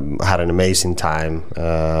 had an amazing time,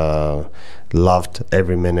 loved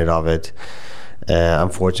every minute of it.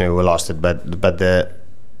 Unfortunately, we lost it, but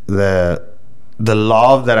the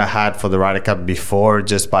love that I had for the Ryder Cup before,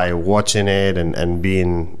 just by watching it and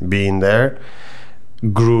being there,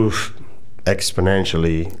 grew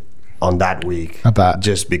exponentially on that week. I bet.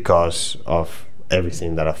 Just because of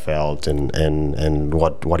everything that I felt and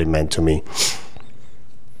what it meant to me.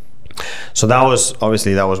 So that was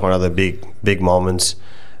one of the big moments.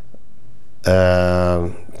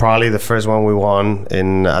 Probably the first one we won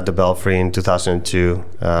at the Belfry in 2002.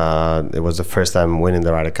 It was the first time winning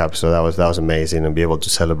the Ryder Cup, so that was amazing, and be able to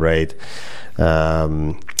celebrate.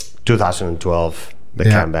 2012, the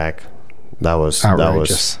comeback, that was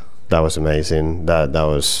outrageous. That was amazing. That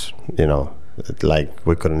was like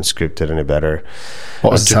we couldn't script it any better.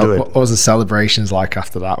 What was the celebrations like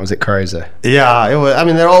after that? Was it crazy? Yeah, it was. I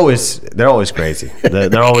mean, they're always crazy.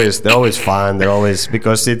 they're always fun. They're always,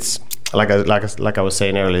 because it's like I was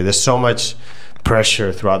saying earlier, there's so much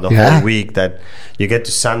pressure throughout the whole week that you get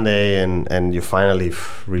to Sunday and you finally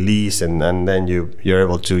release and then you're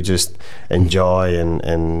able to just enjoy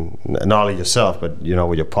and not only yourself but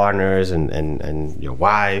with your partners and your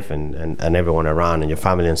wife and everyone around and your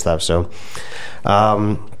family and stuff. So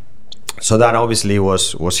so that obviously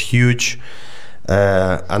was huge,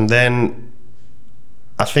 and then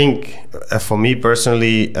I think for me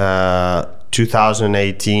personally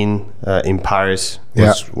 2018 in Paris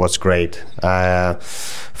was great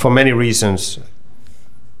for many reasons.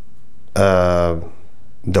 The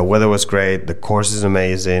weather was great, the course is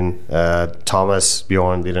amazing, Thomas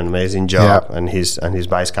Bjorn did an amazing job, and his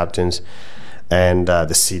vice captains, and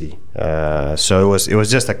the city. So it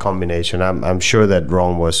was just a combination. I'm sure that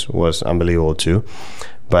Rome was unbelievable too.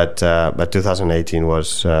 But 2018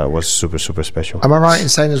 was super special. Am I right in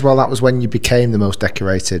saying as well that was when you became the most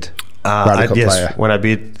decorated Ryder Cup player? When I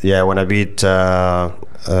beat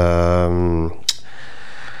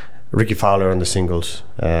Ricky Fowler on the singles,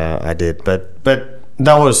 I did. But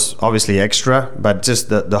that was obviously extra. But just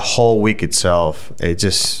the whole week itself, it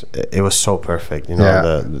was so perfect.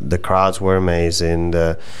 The crowds were amazing.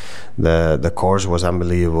 The course was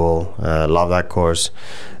unbelievable. Love that course.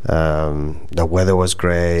 The weather was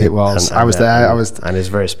great. It was. I was there. And it's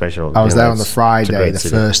very special. I was there on the Friday, the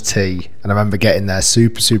first tee, and I remember getting there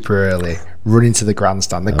super early, running to the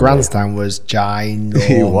grandstand. The grandstand was ginormous.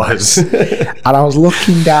 It was. And I was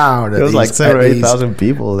looking down. It was like 7,000 or 8,000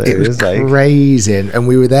 people there. It was crazy, and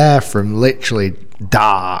we were there from literally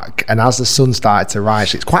dark, and as the sun started to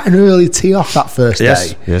rise, it's quite an early tee off that first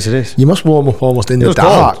day. Yes, it is. You must warm up almost in the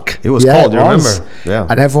dark. Cold. It was cold. You remember? Yeah.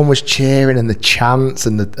 And everyone was cheering, and the chants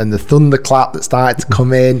and the thunderclap that started to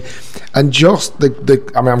come in, and just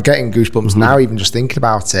I'm getting goosebumps now even just thinking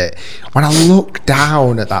about it. When I look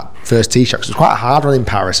down at that first tee shot, because it was quite a hard one in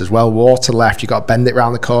Paris as well. Water left, you got to bend it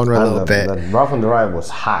around the corner a little bit. The rough on the right was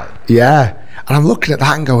high. Yeah. And I'm looking at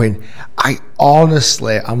that and going, I'm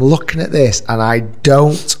looking at this and I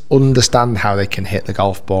don't understand how they can hit the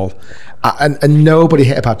golf ball. And nobody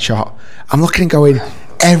hit a bad shot. I'm looking and going,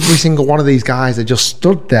 every single one of these guys are just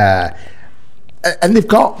stood there. And they've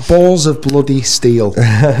got balls of bloody steel.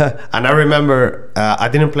 And I remember, I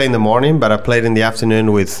didn't play in the morning, but I played in the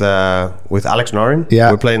afternoon with Alex Norin.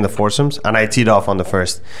 Yeah. We played in the foursomes, and I teed off on the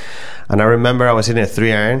first. And I remember I was hitting a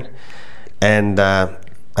 3-iron, and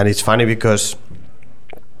it's funny because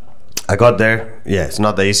I got there. Yeah, it's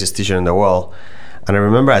not the easiest t-shirt in the world. And I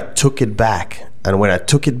remember I took it back. And when I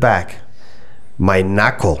took it back, my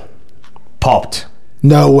knuckle popped.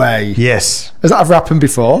 No way. Yes. Has that ever happened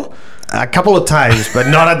before? A couple of times, but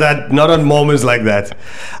not on moments like that.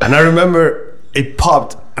 And I remember it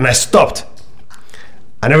popped and I stopped.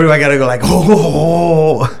 And everybody got to go like,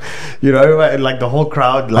 oh. Everybody, like the whole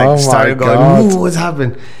crowd started going, what's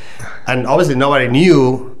happened? And obviously nobody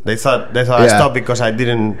knew. They thought I stopped because I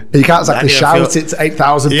didn't. You can't exactly shout it to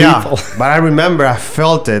 8,000 people. But I remember I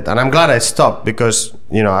felt it, and I'm glad I stopped because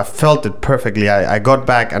I felt it perfectly. I got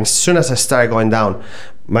back, and as soon as I started going down,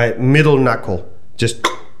 my middle knuckle just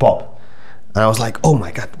popped, and I was like, "Oh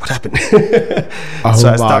my god, what happened?" So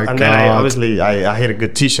I stopped, and then I hit a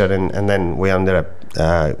good t-shirt, and then we ended up,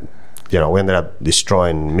 we ended up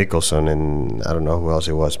destroying Mickelson, and I don't know who else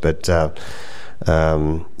it was, but.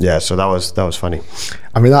 So that was funny.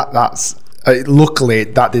 I mean that's luckily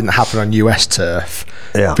that didn't happen on US turf.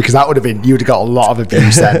 Yeah, because that would have been, you'd have got a lot of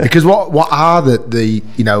abuse then. Because what are the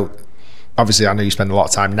obviously I know you spend a lot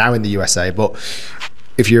of time now in the USA, but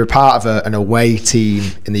if you're a part of an away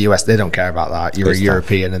team in the US, they don't care about that. You're a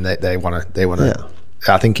European, and they want to. Yeah.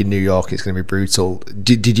 I think in New York it's going to be brutal.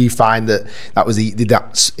 Did you find that did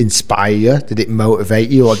that inspire you? Did it motivate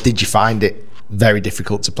you, or did you find it very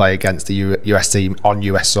difficult to play against the US team on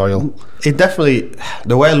US soil? It definitely,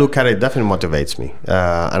 the way I look at it, definitely motivates me,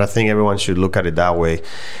 and I think everyone should look at it that way.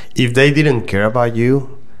 If they didn't care about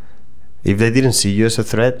you, if they didn't see you as a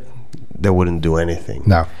threat, they wouldn't do anything.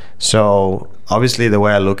 No. So obviously the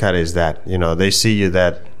way I look at it is that they see you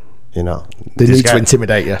that they need to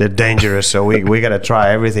intimidate you. They're dangerous, so we got to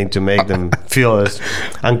try everything to make them feel as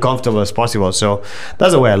uncomfortable as possible. So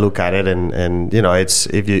that's the way I look at it, and it's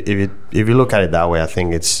if you look at it that way, I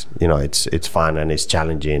think it's it's fun and it's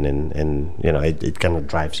challenging, and it kind of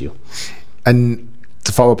drives you. And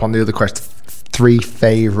to follow up on the other question, 3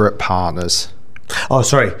 favorite partners. Oh,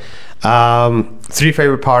 sorry, 3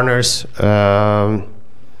 favorite partners.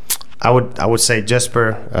 I would say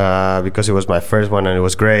Jesper, because it was my first one and it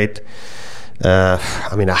was great.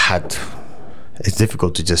 I mean, I had it's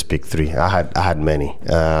difficult to just pick three. I had many.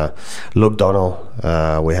 Luke Donald,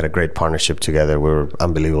 we had a great partnership together. We were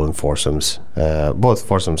unbelievable in foursomes, both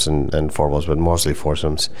foursomes and fourballs, but mostly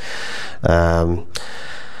foursomes. And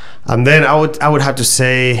then I would have to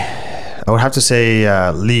say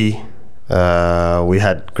Lee. We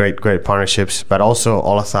had great partnerships, but also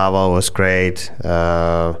Olazabal was great.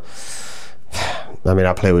 I mean,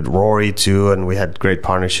 I played with Rory too, and we had great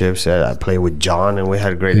partnerships. I played with John, and we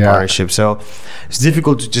had great partnerships. So it's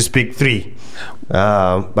difficult to just pick three.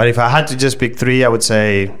 But if I had to just pick three, I would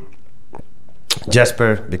say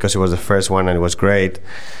Jesper, because it was the first one and it was great.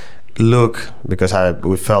 Luke, because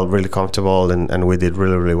we felt really comfortable and we did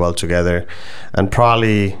really well together. And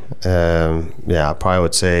probably, I probably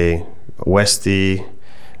would say Westy,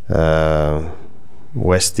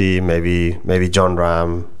 maybe John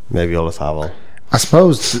Ram, maybe Olazabal. I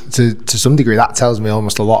suppose to some degree that tells me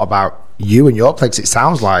almost a lot about you and your play, because it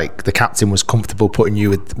sounds like the captain was comfortable putting you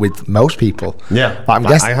with most people. Yeah, I'm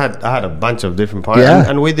guessing I had a bunch of different partners,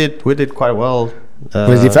 and we did quite well.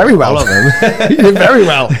 We did very well. All of them. You did very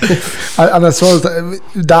well. And I suppose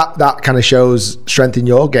that kind of shows strength in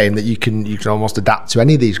your game, that you can almost adapt to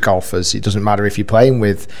any of these golfers. It doesn't matter if you're playing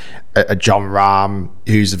with a John Rahm,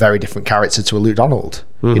 who's a very different character to a Luke Donald.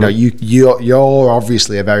 Mm-hmm. You know, you're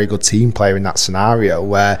obviously a very good team player in that scenario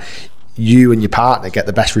where you and your partner get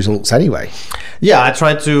the best results anyway. Yeah, I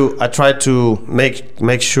try to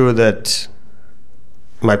make sure that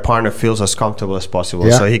my partner feels as comfortable as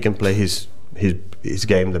possible, so he can play his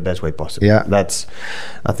game the best way possible. Yeah,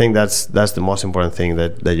 I think that's the most important thing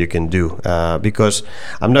that you can do, because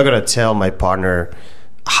I'm not gonna tell my partner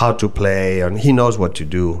how to play, and he knows what to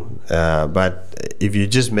do. But if you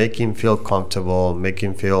just make him feel comfortable, make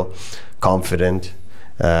him feel confident,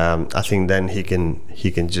 I think then he can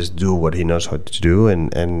just do what he knows how to do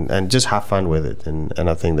and just have fun with it. And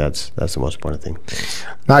I think that's the most important thing.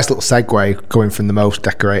 Nice little segue going from the most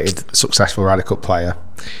decorated, successful Ryder Cup player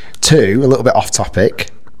to a little bit off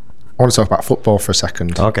topic. I want to talk about football for a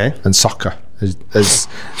second. Okay. And soccer, as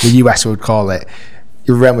the US would call it.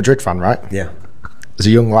 You're a Real Madrid fan, right? Yeah. There's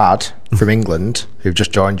a young lad from England who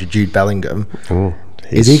just joined you, Jude Bellingham. Ooh,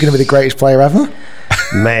 is he going to be the greatest player ever?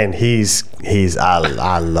 Man,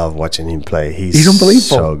 I love watching him play. He's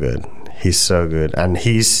unbelievable. So good. He's so good, and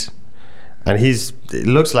it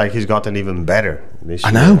looks like he's gotten even better this year.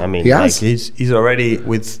 I know. I mean, like he's already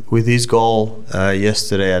with his goal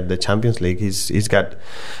yesterday at the Champions League. He's had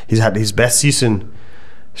his best season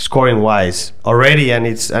scoring wise already, and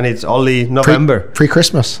it's only November,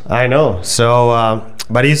 pre-Christmas. I know. So,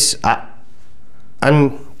 but he's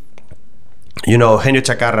and you know, Henio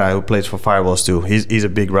Chacarra, who plays for Fireballs too, he's a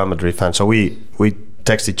big Real Madrid fan. So we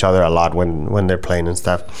text each other a lot when they're playing and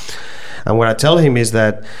stuff. And what I tell him is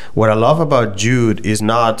that what I love about Jude is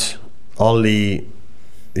not only,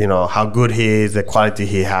 you know, how good he is, the quality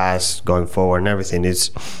he has going forward and everything.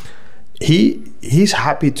 It's he's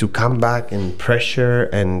happy to come back and pressure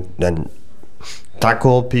and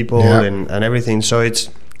tackle people and everything. So he's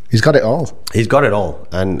got it all. He's got it all,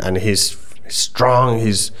 and he's strong.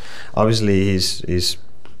 He's a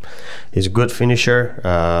good finisher.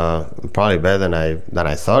 Probably better than I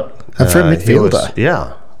thought. And for a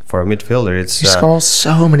midfielder, for a midfielder, he scores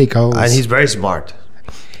so many goals, and he's very smart.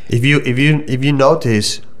 If you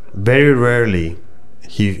notice, very rarely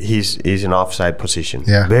he's in offside position.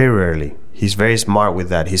 Yeah, very rarely. He's very smart with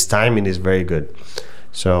that. His timing is very good.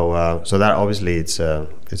 So that obviously it's a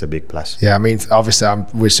big plus. Yeah, I mean, obviously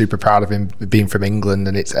we're super proud of him being from England,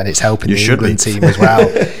 and it's helping the England team as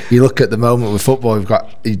well. You look at the moment with football, we've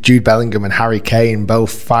got Jude Bellingham and Harry Kane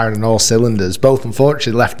both firing on all cylinders. Both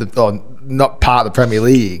unfortunately left not part of the Premier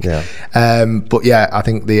League. Yeah. But yeah, I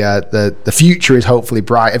think the future is hopefully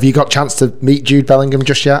bright. Have you got a chance to meet Jude Bellingham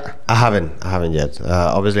just yet? I haven't yet.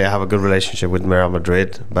 Obviously, I have a good relationship with Real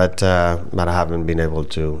Madrid, but I haven't been able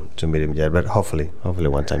to meet him yet. But hopefully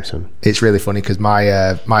one time soon. It's really funny because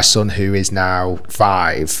my son, who is now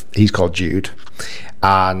 5, he's called Jude,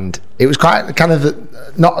 and it was quite kind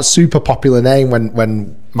of not a super popular name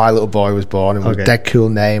when my little boy was born. It was a dead cool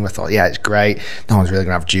name. I thought, yeah, it's great. No one's really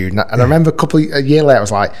gonna have Jude. And I remember a year later, I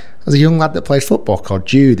was like, there's a young lad that plays football called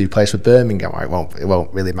Jude who plays for Birmingham. It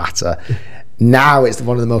won't really matter. Now it's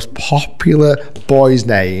one of the most popular boys'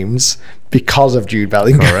 names because of Jude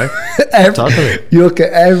Bellingham. Correct. Totally. You look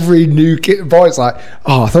at every new kid, boy, it's like,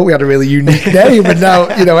 I thought we had a really unique name, and now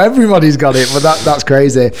everybody's got it. But that's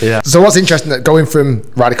crazy. Yeah. So what's interesting, that going from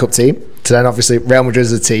Ryder Cup team to then obviously Real Madrid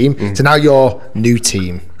as a team to now your new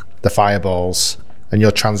team, the Fireballs, and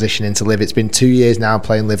your transition into Live. It's been 2 years now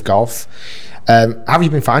playing Live Golf. How have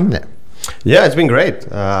you been finding it? Yeah, it's been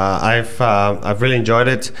great. I've really enjoyed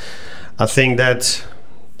it. I think that,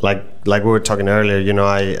 like we were talking earlier, you know,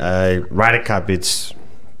 I Ryder Cup, it's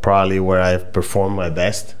probably where I've performed my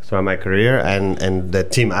best throughout my career, and the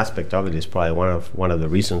team aspect of it is probably one of the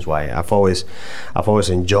reasons why I've always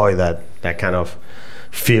enjoyed that kind of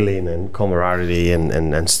feeling and camaraderie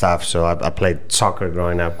and stuff. So I played soccer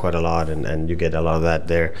growing up quite a lot, and you get a lot of that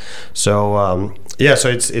there. So so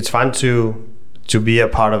it's fun to be a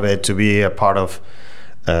part of it, to be a part of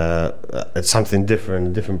something different,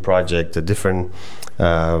 a different project, a different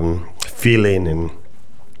feeling. And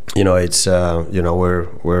you know, it's you know,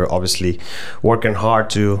 we're obviously working hard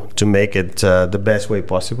to make it the best way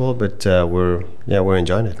possible, but we're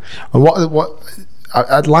enjoying it. And what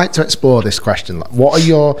I'd like to explore this question. What are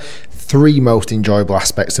your 3 most enjoyable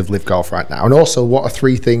aspects of live golf right now? And also, what are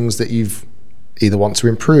 3 things that you've either want to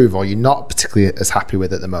improve or you're not particularly as happy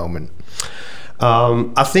with at the moment?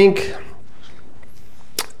 I think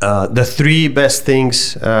the 3 best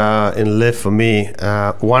things in live for me,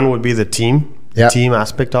 one would be the team. Team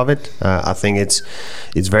aspect of it. I think it's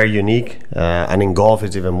very unique, and in golf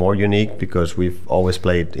it's even more unique because we've always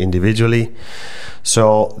played individually.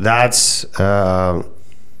 So that's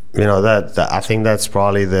you know, that I think that's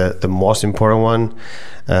probably the most important one.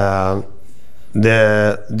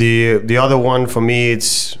 The other one for me,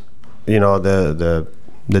 it's, you know, the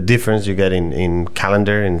difference you get in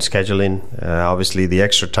calendar and scheduling. Obviously the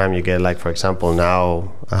extra time you get, like for example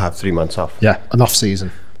now I have 3 months off. An off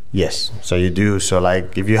season. Yes, so you do. So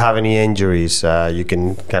like if you have any injuries, you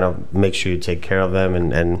can kind of make sure you take care of them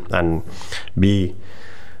and be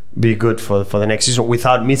good for the next season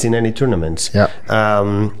without missing any tournaments. You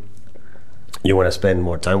want to spend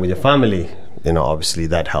more time with your family, you know, obviously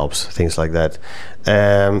that helps, things like that.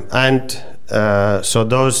 So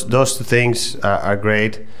those 2 things are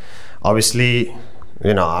great. Obviously,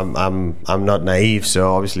 you know, I'm not naive,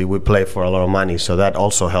 so obviously we play for a lot of money, so that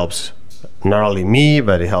also helps not only me,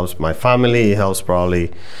 but it helps my family, it helps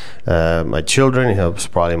probably my children, it helps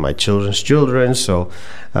probably my children's children. So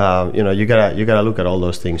you know, you gotta look at all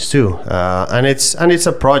those things too. And it's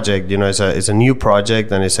a project, you know, it's a new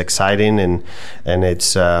project, and it's exciting, and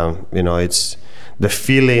it's you know, it's the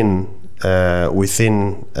feeling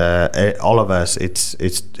within all of us. It's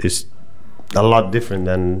a lot different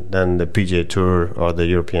than the PGA Tour or the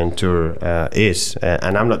European Tour is.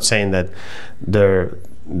 And I'm not saying that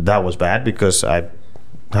that was bad, because I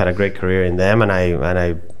had a great career in them, and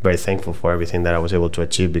I'm very thankful for everything that I was able to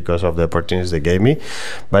achieve because of the opportunities they gave me.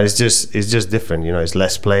 But it's just different, you know. It's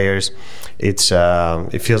less players. It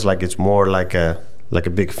feels like it's more like a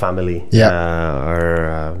big family,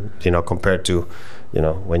 or you know, compared to, you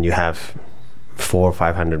know, when you have 400 or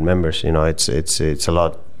 500 members. You know, it's a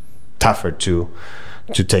lot tougher to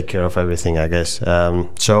take care of everything, I guess.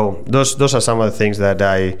 So those are some of the things that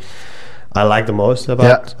I like the most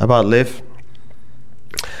about Live.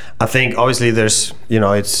 I think obviously there's, you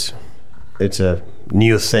know, it's a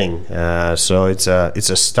new thing, so it's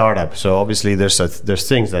a startup. So obviously there's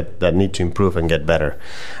things that need to improve and get better.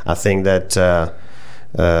 I think that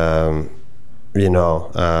you know,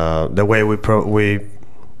 the way we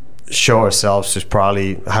show ourselves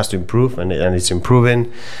has to improve, and it's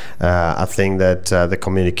improving. I think that the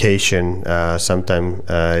communication sometimes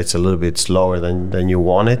it's a little bit slower than you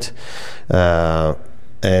want it,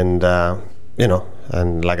 and you know,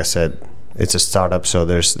 and like I said, it's a startup, so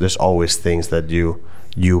there's always things that you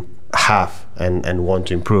have and want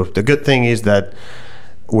to improve. The good thing is that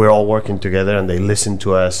we're all working together, and they listen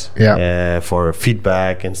to us for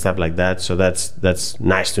feedback and stuff like that. So that's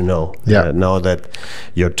nice to know. Know that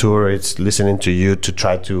your tour is listening to you to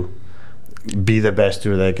try to be the best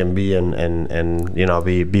tour they can be, and you know,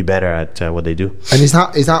 be better at what they do. And is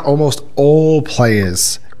that almost all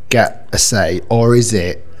players get a say, or is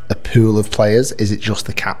it a pool of players? Is it just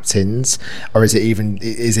the captains, or is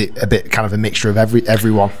it a bit kind of a mixture of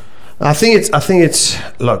everyone? I think it's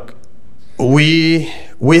look. We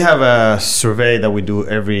have a survey that we do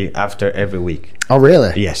after every week. Oh,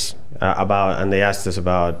 really? Yes. And they asked us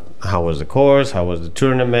about how was the course, how was the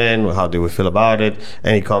tournament, how do we feel about it,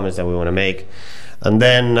 any comments that we want to make, and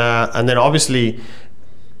then obviously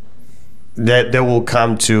they will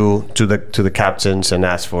come to the captains and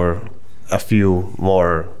ask for a few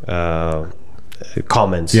more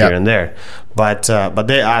comments here and there, but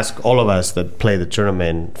they ask all of us that play the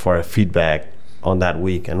tournament for a feedback on that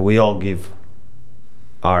week, and we all give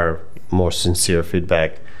our more sincere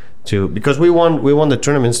feedback because we want the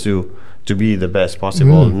tournaments to be the best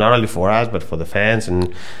possible, not only for us but for the fans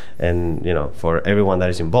and you know, for everyone that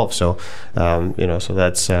is involved. So you know, so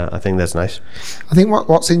that's I think that's nice. I think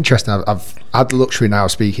what's interesting, I've had the luxury now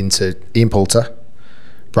of speaking to Ian Poulter,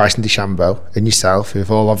 Bryson DeChambeau, and yourself, who've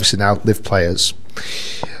all obviously now Live players.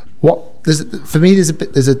 For me, there's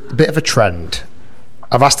a bit of a trend.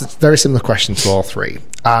 I've asked a very similar question to all three,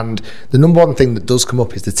 and the number one thing that does come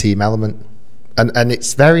up is the team element. And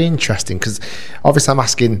it's very interesting because obviously I'm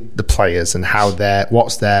asking the players and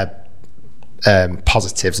what's their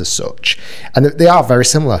positives as such, and they are very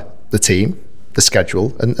similar: the team, the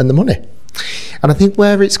schedule, and the money. And I think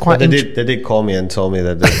where it's quite... They did call me and told me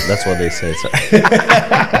that that's what they say. So.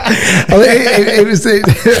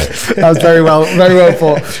 That was very well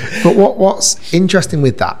thought. But what's interesting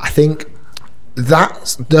with that, I think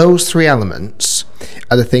those three elements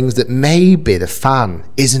are the things that maybe the fan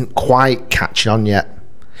isn't quite catching on yet.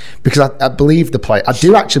 Because I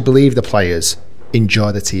do actually believe the players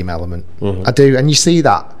enjoy the team element. Mm-hmm. I do, and you see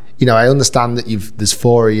that. I understand that there's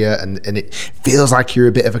four of you, and it feels like you're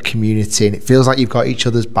a bit of a community, and it feels like you've got each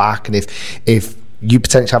other's back. And if you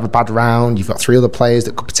potentially have a bad round, you've got three other players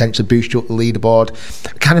that could potentially boost you up the leaderboard.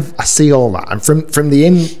 I see all that, and from the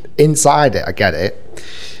inside it, I get it.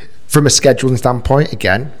 From a scheduling standpoint,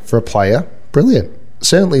 again, for a player, brilliant.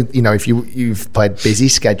 Certainly, if you've played busy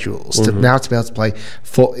schedules, to be able to play,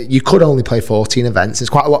 you could only play 14 events. There's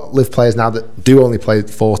quite a lot of Live players now that do only play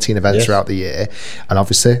 14 events throughout the year, and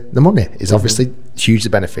obviously the money is obviously hugely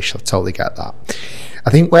beneficial. I totally get that. I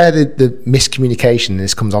think where the miscommunication,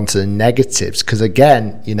 this comes on to the negatives, because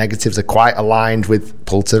again, your negatives are quite aligned with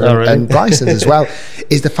Poulter and Bryson as well,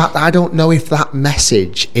 is the fact that I don't know if that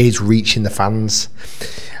message is reaching the fans.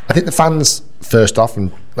 I think the fans, first off,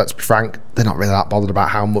 and let's be frank, they're not really that bothered about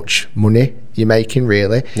how much money you're making,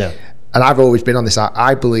 really. Yeah. And I've always been on this.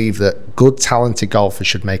 I believe that good, talented golfers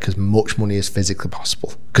should make as much money as physically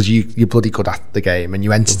possible, because you're bloody good at the game, and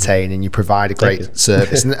you entertain and you provide a great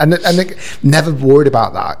service. and never worried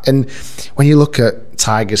about that. And when you look at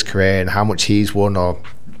Tiger's career and how much he's won, or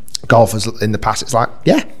golfers in the past, it's like,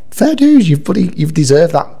 yeah, fair dues. You've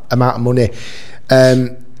deserved that amount of money.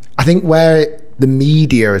 I think where the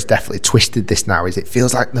media has definitely twisted this now is it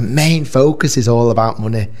feels like the main focus is all about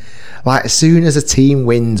money. Like, as soon as a team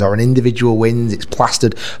wins or an individual wins, it's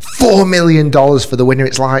plastered $4 million for the winner.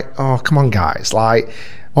 It's like, oh, come on, guys. Like,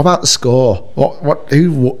 what about the score?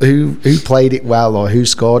 Who played it well, or who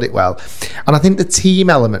scored it well? And I think the team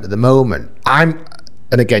element at the moment, and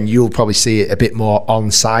again, you'll probably see it a bit more on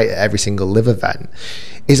site at every single Live event,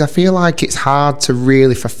 is I feel like it's hard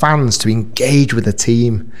for fans to engage with the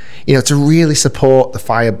team, to really support the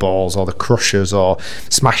Fireballs or the Crushers or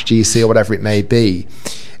Smash GC or whatever it may be.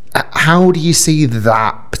 How do you see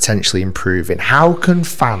that potentially improving? How can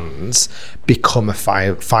fans become a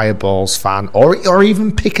Fireballs fan, or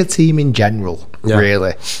even pick a team in general,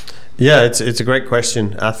 really? Yeah, it's a great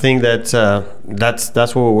question. I think that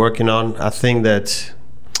that's what we're working on. I think that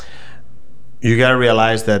you got to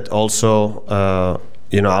realize that also, a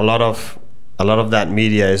lot of that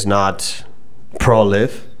media is not pro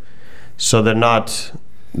Live, so they're not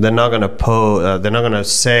gonna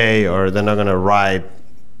say, or they're not gonna write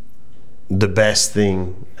the best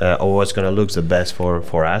thing or what's gonna look the best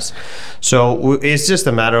for us. So it's just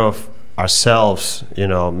a matter of ourselves,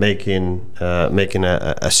 making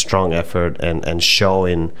a strong effort and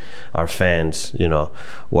showing our fans,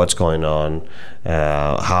 what's going on,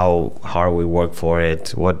 how hard we work for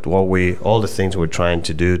it, all the things we're trying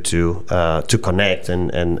to do to connect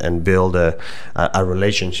and build a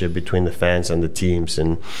relationship between the fans and the teams.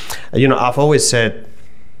 And I've always said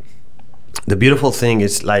the beautiful thing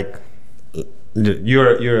is, like,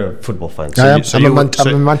 you're a football fan. I'm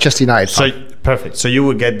a Manchester United fan. So perfect. So you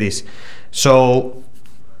would get this. So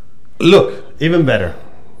look, even better.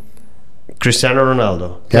 Cristiano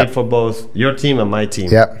Ronaldo played for both your team and my team.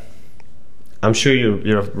 Yeah. I'm sure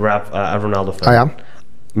you're a Ronaldo fan. I am.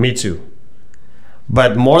 Me too.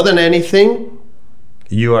 But more than anything,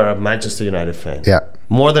 you are a Manchester United fan. Yeah.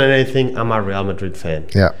 More than anything, I'm a Real Madrid fan.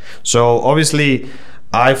 Yeah. So obviously,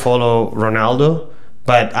 I follow Ronaldo,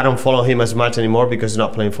 but I don't follow him as much anymore because he's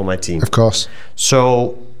not playing for my team. Of course.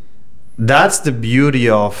 So that's the beauty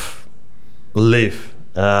of Live.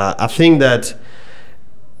 I think that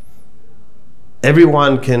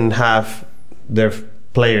everyone can have their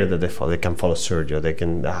player that they follow. They can follow Sergio. They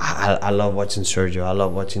can. I love watching Sergio. I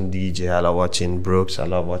love watching DJ. I love watching Brooks. I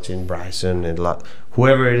love watching Bryson and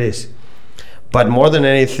whoever it is. But more than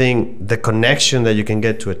anything, the connection that you can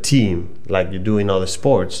get to a team, like you do in other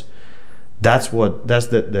sports, that's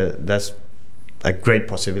a great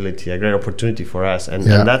possibility, a great opportunity for us, and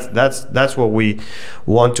that's what we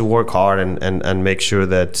want to work hard and make sure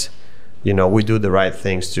that we do the right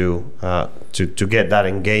things to get that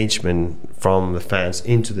engagement from the fans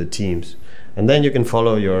into the teams, and then you can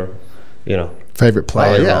follow your favorite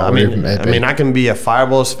player. I mean, I can be a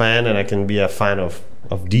Fireballs fan and I can be a fan of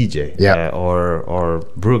DJ, or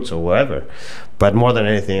Brooks or whatever. But more than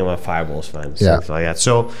anything, I'm a Fireballs fan, stuff like that.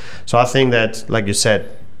 So I think that, like you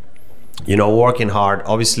said, working hard.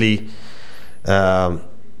 Obviously,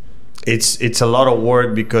 it's a lot of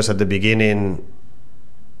work because at the beginning,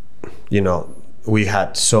 we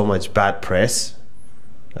had so much bad press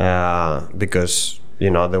because they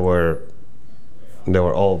were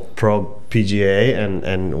all pro PGA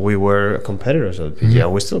and we were competitors of the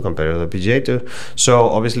PGA. We're still competitors of the PGA too. So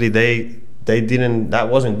obviously they didn't. That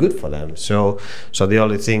wasn't good for them. So the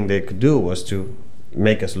only thing they could do was to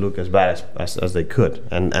make us look as bad as they could.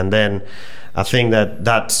 And then I think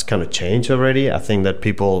that's kind of changed already. I think that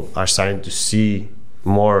people are starting to see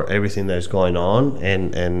more everything that is going on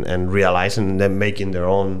and realizing and then making their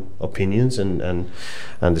own opinions and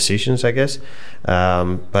decisions, I guess.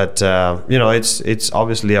 But it's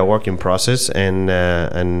obviously a working process, and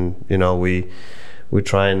we're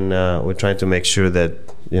trying to make sure that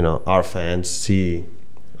our fans see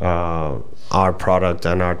our product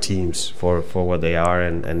and our teams for what they are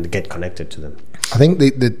and get connected to them. I think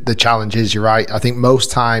the challenge is, you're right. I think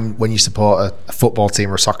most time when you support a football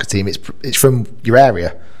team or a soccer team, it's from your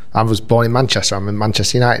area. I was born in Manchester. I'm a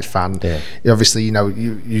Manchester United fan. Yeah. Obviously,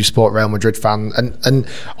 you support Real Madrid fan, and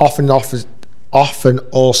often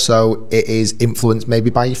also it is influenced maybe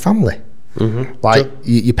by your family. Mm-hmm. Like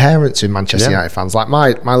your parents are Manchester United fans. Like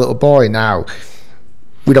my little boy now.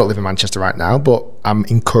 We don't live in Manchester right now, but I'm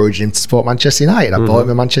encouraging him to support Manchester United. I bought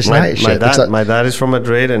him a Manchester United shirt. My dad is from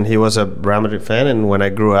Madrid, and he was a Real Madrid fan. And when I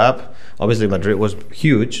grew up, obviously Madrid was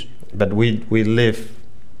huge, but we live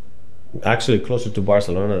actually closer to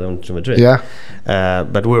Barcelona than to Madrid. Yeah.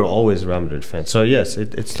 But we're always Real Madrid fans. So yes,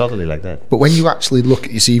 it's totally like that. But when you actually look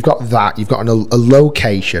at, so you've got a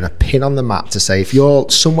location, a pin on the map to say if you're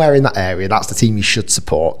somewhere in that area, that's the team you should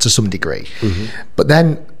support to some degree. Mm-hmm. But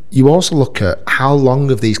then you also look at how long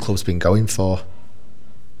have these clubs been going for?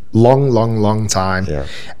 Long time. Yeah.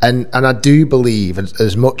 And I do believe,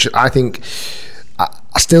 as much, I think, I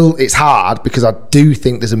still, it's hard because I do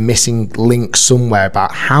think there's a missing link somewhere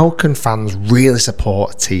about how can fans really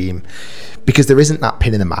support a team, because there isn't that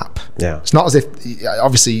pin in the map. Yeah. It's not as if,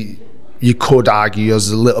 obviously, you could argue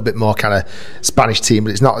as a little bit more kind of Spanish team,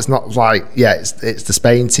 but it's not like, it's the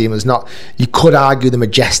Spain team. It's not, you could argue the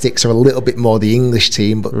Majestics are a little bit more the English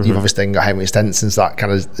team, but you've obviously got Henry Stenson's, that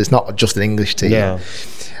kind of, it's not just an English team. Yeah.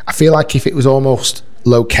 I feel like if it was almost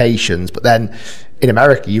locations, but then in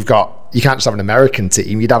America, you can't just have an American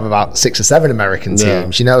team, you'd have about 6 or 7 American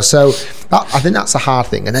teams, so I think that's a hard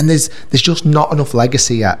thing. And then there's just not enough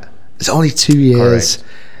legacy yet. It's only 2 years.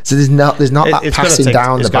 Correct. So there's not that passing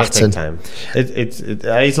down the baton. It's going to take time.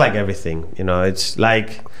 It's like everything, It's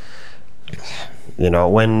like,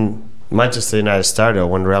 when Manchester United started, or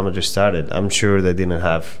when Real Madrid started, I'm sure they didn't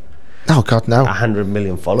have. Oh God, no. 100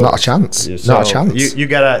 million followers. Not a chance. So not a chance. You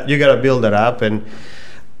gotta build that up, and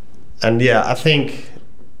yeah, I think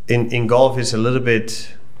in golf it's a little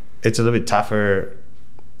bit tougher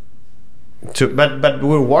but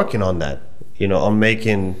we're working on that, on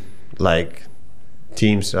making like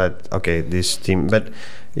teams that, okay, this team, but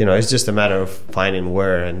it's just a matter of finding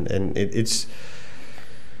where, and it's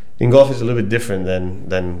in golf it's a little bit different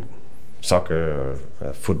than soccer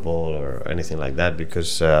or football or anything like that,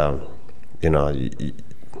 because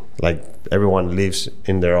like everyone lives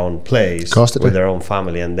in their own place with their own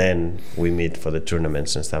family, and then we meet for the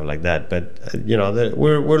tournaments and stuff like that. But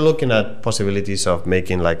we're looking at possibilities of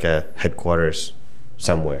making like a headquarters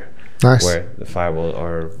somewhere. Nice. Where the Fireball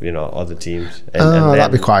or other teams, and then,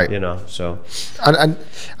 that'd be quite so. And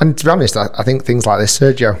to be honest, I think things like this,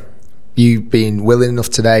 Sergio, you've been willing enough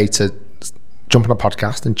today to jump on a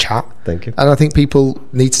podcast and chat. Thank you. And I think people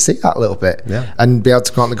need to see that a little bit, and be able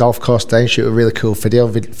to go on the golf course today and shoot a really cool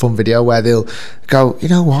fun video where they'll go, you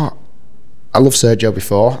know what, I love Sergio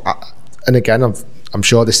before, and again, I'm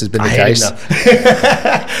sure this has been the case.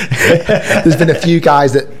 There's been a few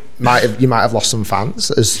guys that you might have lost some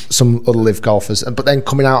fans as some other live golfers, but then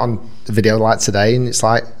coming out on the video like today, and it's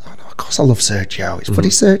like, oh no, of course I love Sergio. It's bloody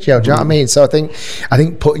Sergio. Do you know what I mean? So I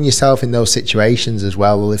think putting yourself in those situations as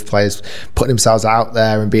well, the live players putting themselves out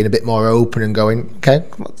there and being a bit more open and going, okay,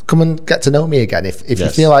 come and get to know me again. If you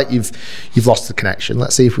feel like you've lost the connection,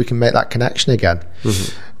 let's see if we can make that connection again.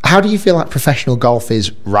 Mm-hmm. How do you feel like professional golf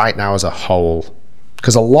is right now as a whole?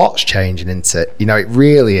 Because a lot's changing, isn't it? It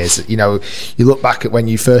really is. You look back at when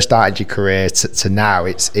you first started your career to now,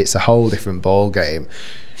 it's a whole different ball game.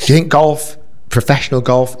 Do you think professional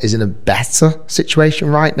golf is in a better situation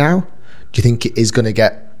right now? Do you think it is going to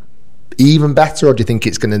get even better, or do you think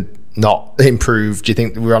it's going to not improved? Do you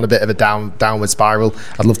think we're on a bit of a downward spiral?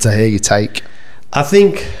 I'd love to hear your take. I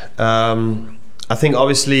think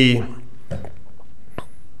obviously,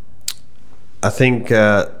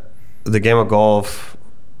 the game of golf,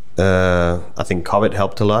 I think COVID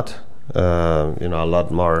helped a lot. A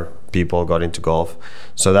lot more people got into golf,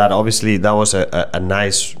 so that was a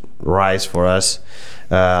nice rise for us.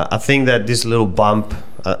 I think that this little bump,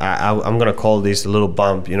 I'm gonna call this a little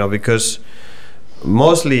bump, because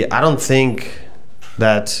mostly I don't think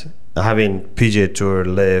that having PGA Tour,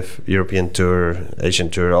 LIV, European Tour, Asian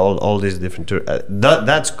Tour, all these different tours,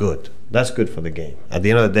 that's good. That's good for the game. At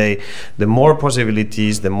the end of the day, the more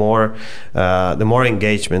possibilities, the more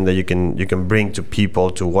engagement that you can bring to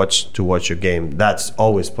people to watch your game. That's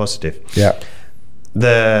always positive. Yeah.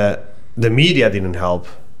 The media didn't help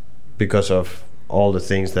because of all the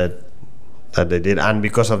things that they did, and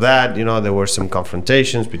because of that, there were some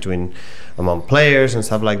confrontations among players and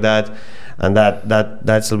stuff like that, and that's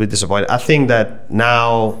a little bit disappointing. I think that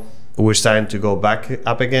now we're starting to go back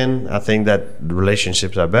up again. I think that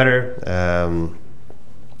relationships are better,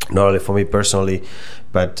 not only for me personally,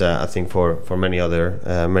 but I think for many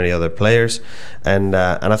other players. And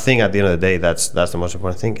I think at the end of the day, that's the most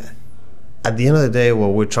important thing. At the end of the day,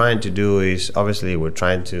 what we're trying to do is, obviously, we're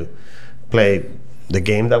trying to play the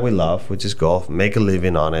game that we love, which is golf, make a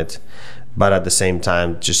living on it, but at the same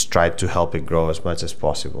time, just try to help it grow as much as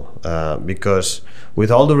possible. Because with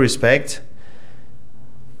all due respect,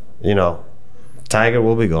 Tiger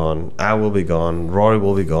will be gone, I will be gone, Rory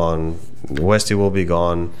will be gone, Westy will be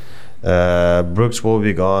gone, Brooks will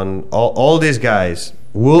be gone. All these guys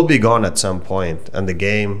will be gone at some point, and the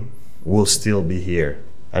game will still be here,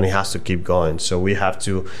 and it has to keep going. So we have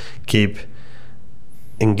to keep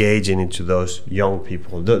engaging into those young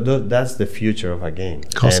people. That's the future of our game.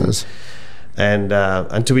 Of course it is. And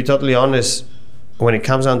to be totally honest, when it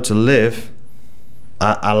comes down to LIV,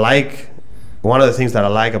 I like, one of the things that I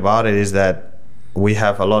like about it is that we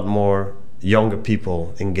have a lot more younger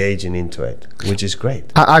people engaging into it, which is great.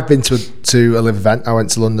 I've been to a LIV event. I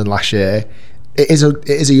went to London last year. It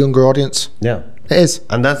is a younger audience. Yeah, it is,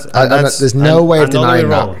 and that's there's no way of denying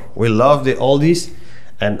that. We love the oldies,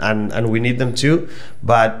 and we need them too.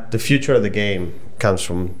 But the future of the game comes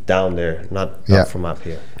from down there, not from up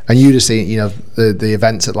here. And you just see, the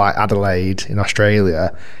events at like Adelaide in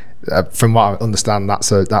Australia. From what I understand,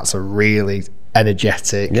 that's a really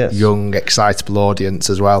energetic, young, excitable audience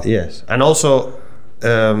as well. Yes, and also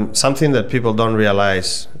something that people don't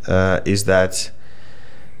realize is that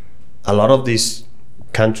a lot of these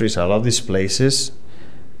countries, a lot of these places,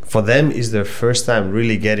 for them is their first time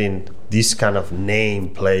really getting these kind of name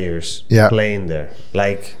players playing there.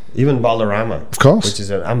 Like even Valderrama, of course, which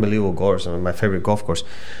is an unbelievable course, my favorite golf course.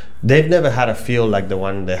 They've never had a field like the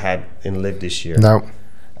one they had in LIV this year. No.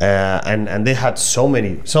 And they had so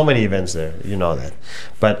many events there, that.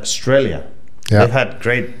 But Australia, they've had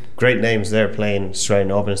great names there playing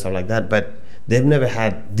Australian Open and stuff like that. But they've never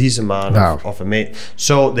had this amount of amazing.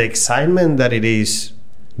 So the excitement that it is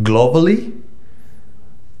globally,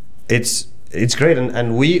 it's great,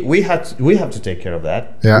 and we have to take care of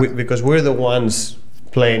that because we're the ones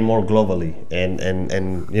playing more globally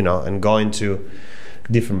and going to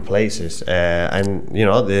different places, and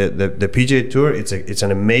the PGA Tour, it's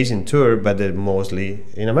an amazing tour, but they're mostly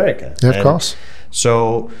in America. Yeah, of course.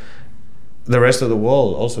 So the rest of the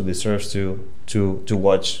world also deserves to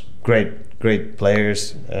watch great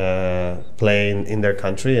players playing in their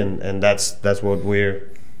country, and that's what we're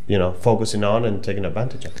focusing on and taking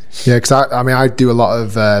advantage of. Yeah, because I do a lot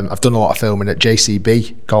of I've done a lot of filming at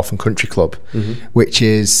JCB Golf and Country Club, which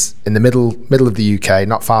is in the middle of the UK,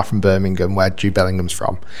 not far from Birmingham, where Jude Bellingham's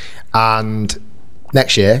from. And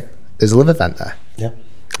next year there's a LIV event there. Yeah,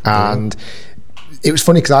 and it was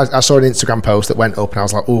funny because I saw an Instagram post that went up, and I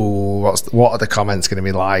was like, "Oh, what are the comments going to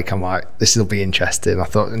be like?" I'm like, "This will be interesting." I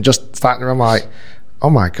thought, and just starting, I'm like, "Oh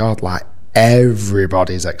my god!" Like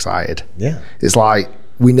everybody's excited. Yeah, it's like.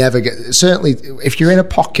 We never get, certainly if you're in a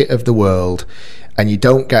pocket of the world and you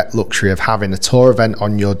don't get luxury of having a tour event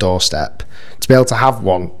on your doorstep, to be able to have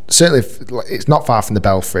one, certainly if, it's not far from the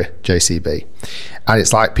Belfry JCB, and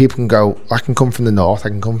it's like people can go, I can come from the north, I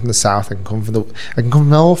can come from the south, I can come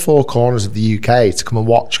from all four corners of the UK to come and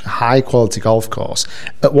watch a high quality golf course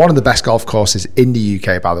at one of the best golf courses in the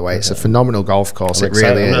UK, by the way. It's a phenomenal golf course. It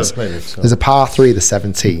really is. There's a par 3, the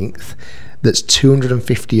 17th, that's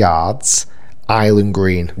 250 yards, island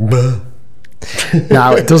green.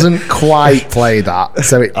 Now it doesn't quite play that,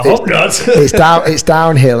 so I hope not. it's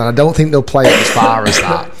downhill, and I don't think they'll play it as far as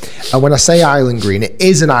that. And when I say island green, it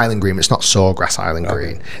is an island green. It's not sawgrass island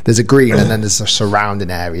green. There's a green, and then there's a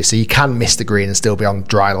surrounding area, so you can miss the green and still be on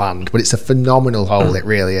dry land. But it's a phenomenal hole. It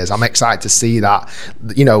really is. I'm excited to see that.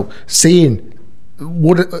 You know, seeing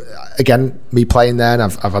again me playing there, and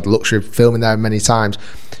I've had the luxury of filming there many times.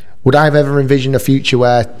 Would I have ever envisioned a future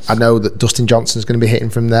where I know that Dustin Johnson's going to be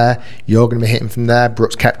hitting from there, you're going to be hitting from there,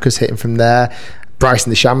 Brooks Koepka's hitting from there,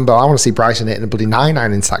 Bryson DeChambeau, I want to see Bryson hitting a bloody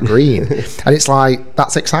 9-iron into that green. And it's like,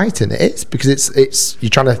 that's exciting. It is, because it's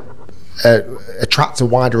you're trying to attract a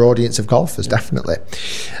wider audience of golfers, definitely.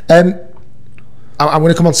 I'm going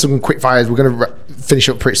to come on to some quick fires. We're going to finish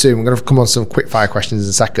up pretty soon. We're going to come on to some quick fire questions in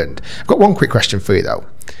a second. I've got one quick question for you though.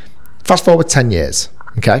 Fast forward 10 years,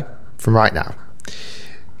 okay, from right now.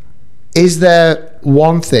 Is there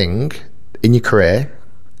one thing in your career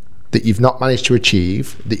that you've not managed to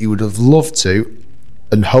achieve that you would have loved to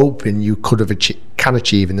and hoping you could have can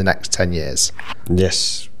achieve in the next 10 years?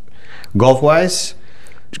 Yes. Golf-wise?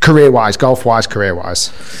 Career-wise, golf-wise,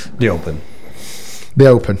 career-wise. The Open. The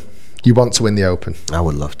Open. You want to win the Open? I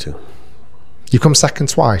would love to. You've come second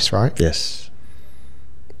twice, right? Yes.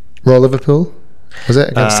 Royal Liverpool, was it,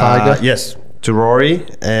 against Tiger? Yes, to Rory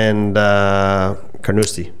and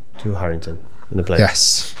Carnoustie. To Harrington in the play.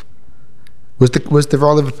 Yes. Was the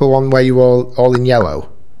Royal Liverpool one where you were all in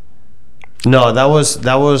yellow? No, that was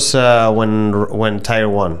when Tiger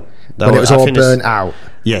won. When it was all burnt out.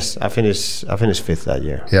 Yes, I finished fifth that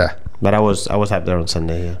year. Yeah. But I was up there on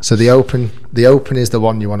Sunday. Yeah. So the Open is the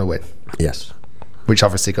one you want to win. Yes. Which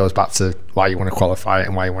obviously goes back to why you want to qualify it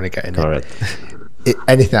and why you want to get in. Correct.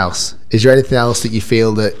 Anything else? Is there anything else that you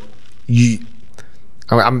feel that you?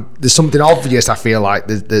 There's something obvious I feel like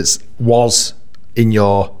was in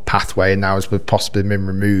your pathway and now has possibly been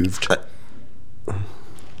removed.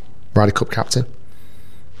 Ryder Cup captain?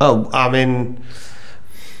 Oh, I mean,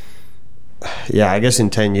 yeah, I guess in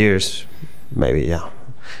 10 years, maybe, yeah.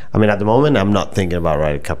 I mean, at the moment, I'm not thinking about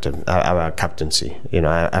Ryder about captaincy. You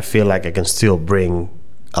know, I feel like I can still bring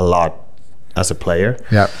a lot as a player.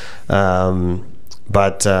 Yeah.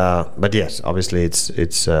 But yes, obviously it's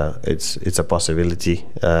a possibility.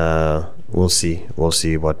 We'll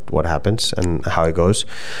see what happens and how it goes.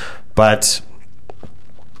 But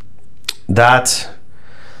that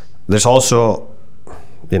there's also,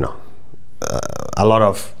 you know, a lot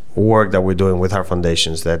of work that we're doing with our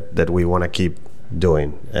foundations that we want to keep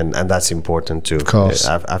doing, and that's important too. Of course.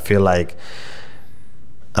 I feel like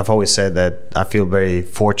I've always said that I feel very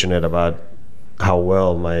fortunate about how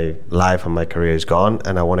well my life and my career is gone,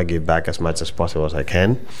 and I want to give back as much as possible as I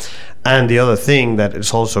can. And the other thing that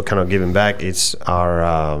is also kind of giving back is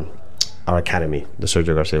our academy, the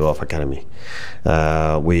Sergio Garcia Golf Academy.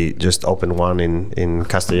 We just opened one in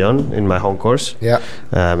Castellón, in my home course,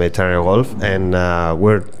 Mediterranean Golf, and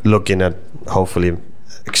we're looking at hopefully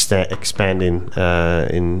expanding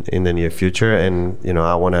in the near future. And you know,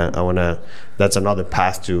 I wanna. That's another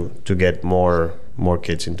path to get more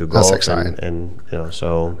kids into golf. That's exciting. And you know,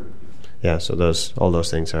 so yeah, so all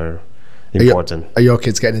those things are important. Are your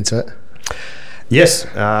kids getting into it? Yes,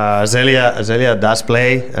 Azelia does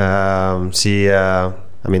play. I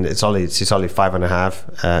mean, she's only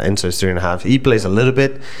 5.5. Enzo is 3.5. He plays a little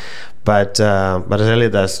bit, but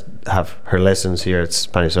Azelia does have her lessons here at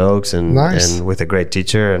Spanish Oaks and with a great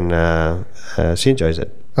teacher, and she enjoys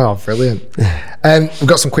it. Oh, brilliant. We've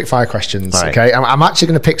got some quick fire questions, right. Okay? I'm actually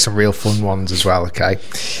going to pick some real fun ones as well, okay?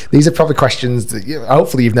 These are probably questions that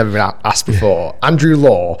hopefully you've never been asked before. Andrew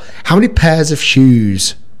Law, how many pairs of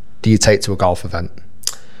shoes do you take to a golf event?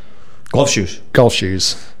 Golf shoes.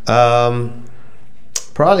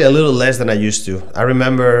 Probably a little less than I used to. I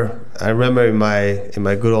remember in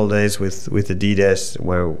my good old days with Adidas,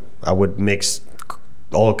 where I would mix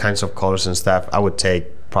all kinds of colors and stuff. I would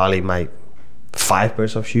take probably my 5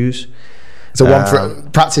 pairs of shoes. So one for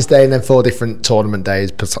practice day and then 4 different tournament days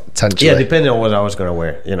potentially. Yeah, depending on what I was going to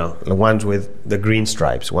wear. You know, the ones with the green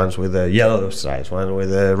stripes, ones with the yellow stripes, one with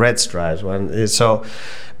the red stripes.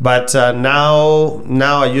 But now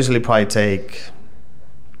I usually probably take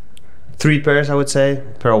 3 pairs. I would say,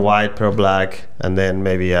 pair of white, pair of black, and then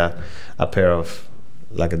maybe a pair of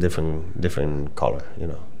like a different color. You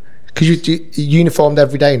know, because you're uniformed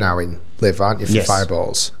every day now in Liv, aren't you? For yes.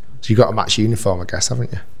 Fireballs. So you got a match uniform, I guess,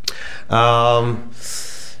 haven't you?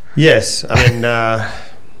 Yes, I mean,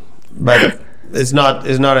 but it's not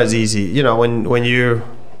as easy. You know, when you're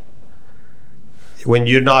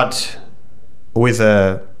not with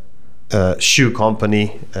a shoe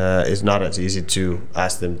company, it's not as easy to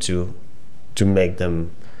ask them to make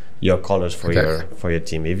them your colors for your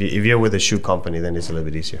team. If you're with a shoe company, then it's a little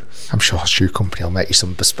bit easier. I'm sure a shoe company will make you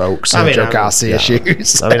some bespoke Sergio Garcia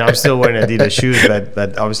shoes. I mean, I'm still wearing Adidas shoes,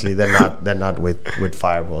 but obviously they're not with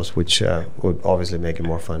fireballs, which would obviously make it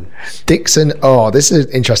more fun. Dixon, this is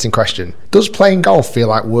an interesting question. Does playing golf feel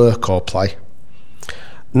like work or play?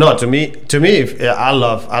 No, to me, I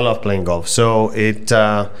love playing golf. So it.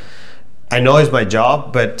 I know it's my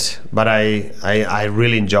job, but I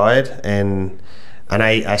really enjoy it, and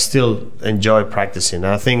I still enjoy practicing.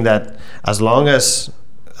 And I think that as long as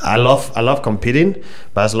I love competing,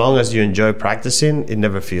 but as long as you enjoy practicing, it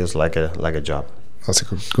never feels like a job. That's a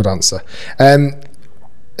good answer.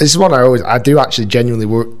 This is one I do actually genuinely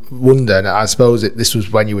wonder, and I suppose this was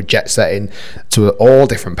when you were jet setting to all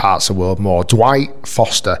different parts of the world more. Dwight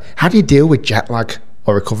Foster, how do you deal with jet lag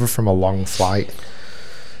or recover from a long flight?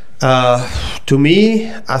 To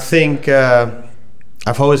me, I think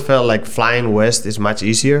I've always felt like flying west is much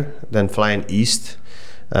easier than flying east.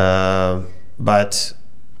 But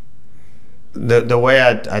the way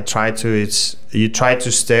I try to, it's you try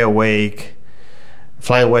to stay awake.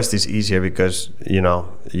 Flying west is easier because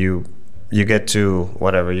you get to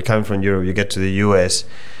whatever, you come from Europe, you get to the US,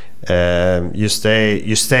 you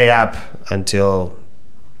stay up until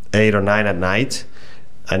 8 or 9 at night,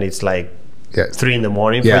 and it's like 3 in the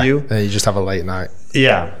morning for you. And you just have a late night.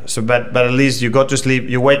 Yeah. So, but at least you go to sleep.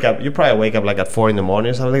 You wake up. You probably wake up like at 4 in the morning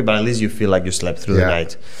or something. But at least you feel like you slept through the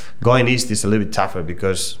night. Going east is a little bit tougher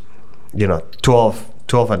because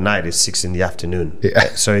 12 at night is 6 in the afternoon. Yeah.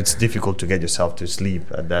 So it's difficult to get yourself to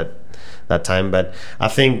sleep at that time. But I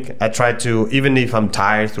think I try to, even if I'm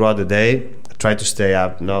tired throughout the day, I try to stay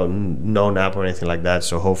up. No nap or anything like that.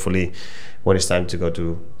 So hopefully, when it's time to go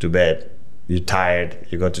to bed, you're tired,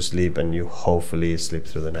 you go to sleep, and you hopefully sleep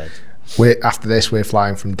through the night. After this, we're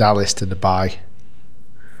flying from Dallas to Dubai.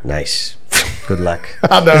 Nice. Good luck.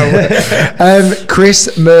 I know.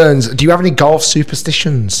 Chris Mearns, do you have any golf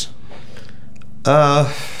superstitions?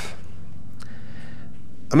 I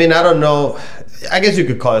mean, I don't know. I guess you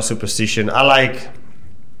could call it superstition. I like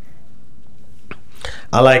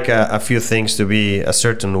a few things to be a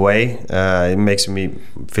certain way. It makes me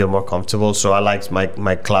feel more comfortable. So I like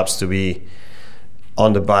my clubs to be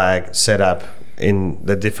on the bag, set up in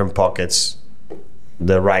the different pockets,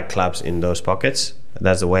 the right clubs in those pockets.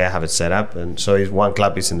 That's the way I have it set up. And so if one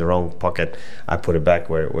club is in the wrong pocket, I put it back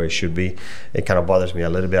where it should be. It kind of bothers me a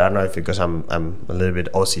little bit. I don't know if because I'm a little bit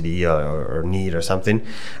OCD or neat or something.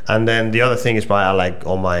 And then the other thing is I like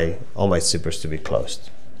all my zippers to be closed.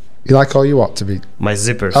 You like all you want to be? My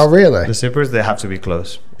zippers. Oh, really? The zippers, they have to be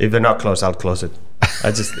closed. If they're not closed, I'll close it.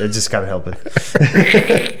 I just can't help it.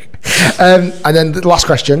 And then the last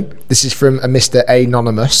question. This is from a Mr.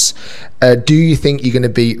 Anonymous. Do you think you're going to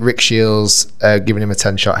beat Rick Shields, giving him a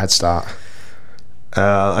 10-shot head start?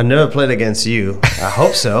 I never played against you. I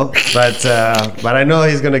hope so, but I know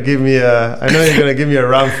he's going to give me a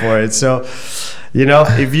run for it. So,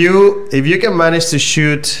 if you can manage to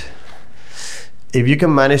shoot. If you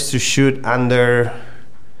can manage to shoot under,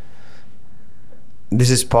 this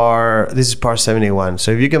is par 71.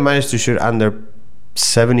 So if you can manage to shoot under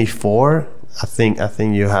 74, I think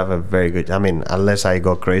you have a very good. I mean, unless I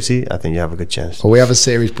go crazy, I think you have a good chance. Well, we have a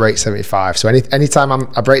series break 75. So anytime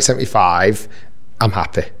I break 75, I'm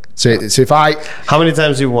happy. So if I, how many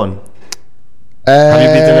times have you won? Have you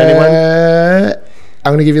beaten anyone?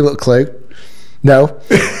 I'm going to give you a little clue. No.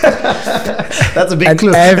 That's a big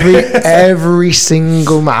clue. Every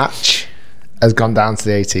single match has gone down to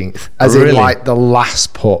the 18th. As in like the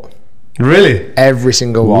last putt. Really? Every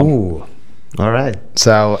single one. Ooh. All right.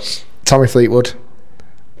 So Tommy Fleetwood,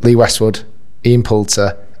 Lee Westwood, Ian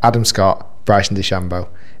Poulter, Adam Scott, Bryson DeChambeau.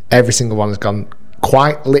 Every single one has gone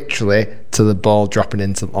quite literally to the ball dropping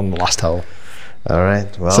on the last hole. All right.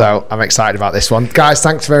 Well, so I'm excited about this one. Guys,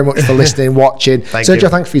 thanks very much for listening, watching. Sergio,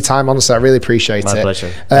 thanks for your time. Honestly, I really appreciate it. My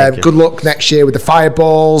pleasure. Good luck next year with the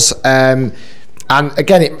Fireballs. And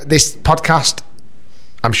again, this podcast,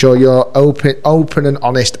 I'm sure you're open and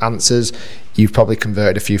honest answers. You've probably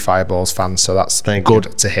converted a few Fireballs fans, so that's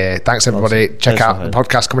good to hear. Thanks, everybody. Awesome. Check out the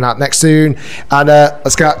podcast coming out next soon. And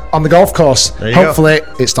let's get on the golf course. Hopefully,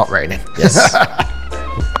 it stopped raining. Yes.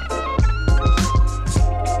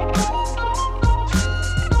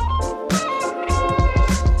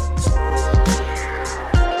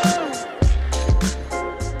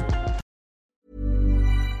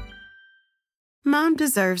 Mom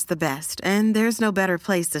deserves the best, and there's no better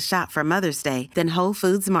place to shop for Mother's Day than Whole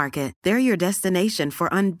Foods Market. They're your destination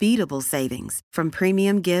for unbeatable savings, from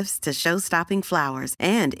premium gifts to show-stopping flowers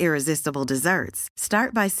and irresistible desserts.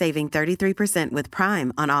 Start by saving 33% with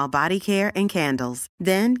Prime on all body care and candles.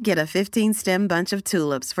 Then get a 15-stem bunch of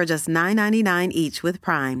tulips for just $9.99 each with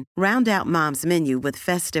Prime. Round out Mom's menu with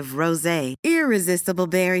festive rosé, irresistible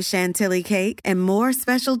berry chantilly cake, and more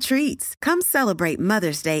special treats. Come celebrate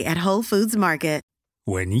Mother's Day at Whole Foods Market.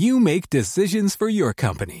 When you make decisions for your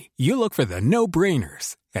company, you look for the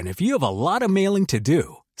no-brainers. And if you have a lot of mailing to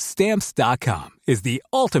do, Stamps.com is the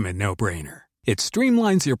ultimate no-brainer. It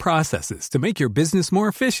streamlines your processes to make your business more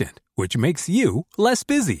efficient, which makes you less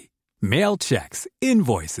busy. Mail checks,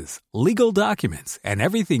 invoices, legal documents, and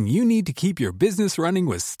everything you need to keep your business running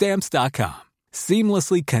with Stamps.com.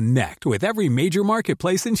 Seamlessly connect with every major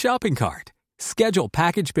marketplace and shopping cart. Schedule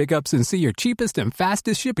package pickups and see your cheapest and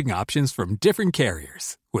fastest shipping options from different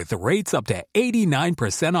carriers, with rates up to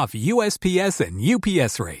 89% off USPS and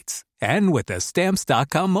UPS rates. And with the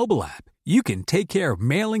Stamps.com mobile app, you can take care of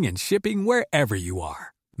mailing and shipping wherever you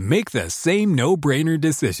are. Make the same no-brainer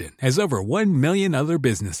decision as over 1 million other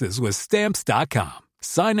businesses with Stamps.com.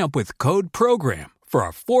 Sign up with code PROGRAM for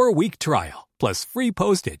a 4-week trial, plus free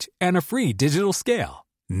postage and a free digital scale.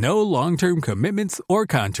 No long-term commitments or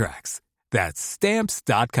contracts. That's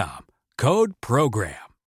Stamps.com. Code PROGRAM.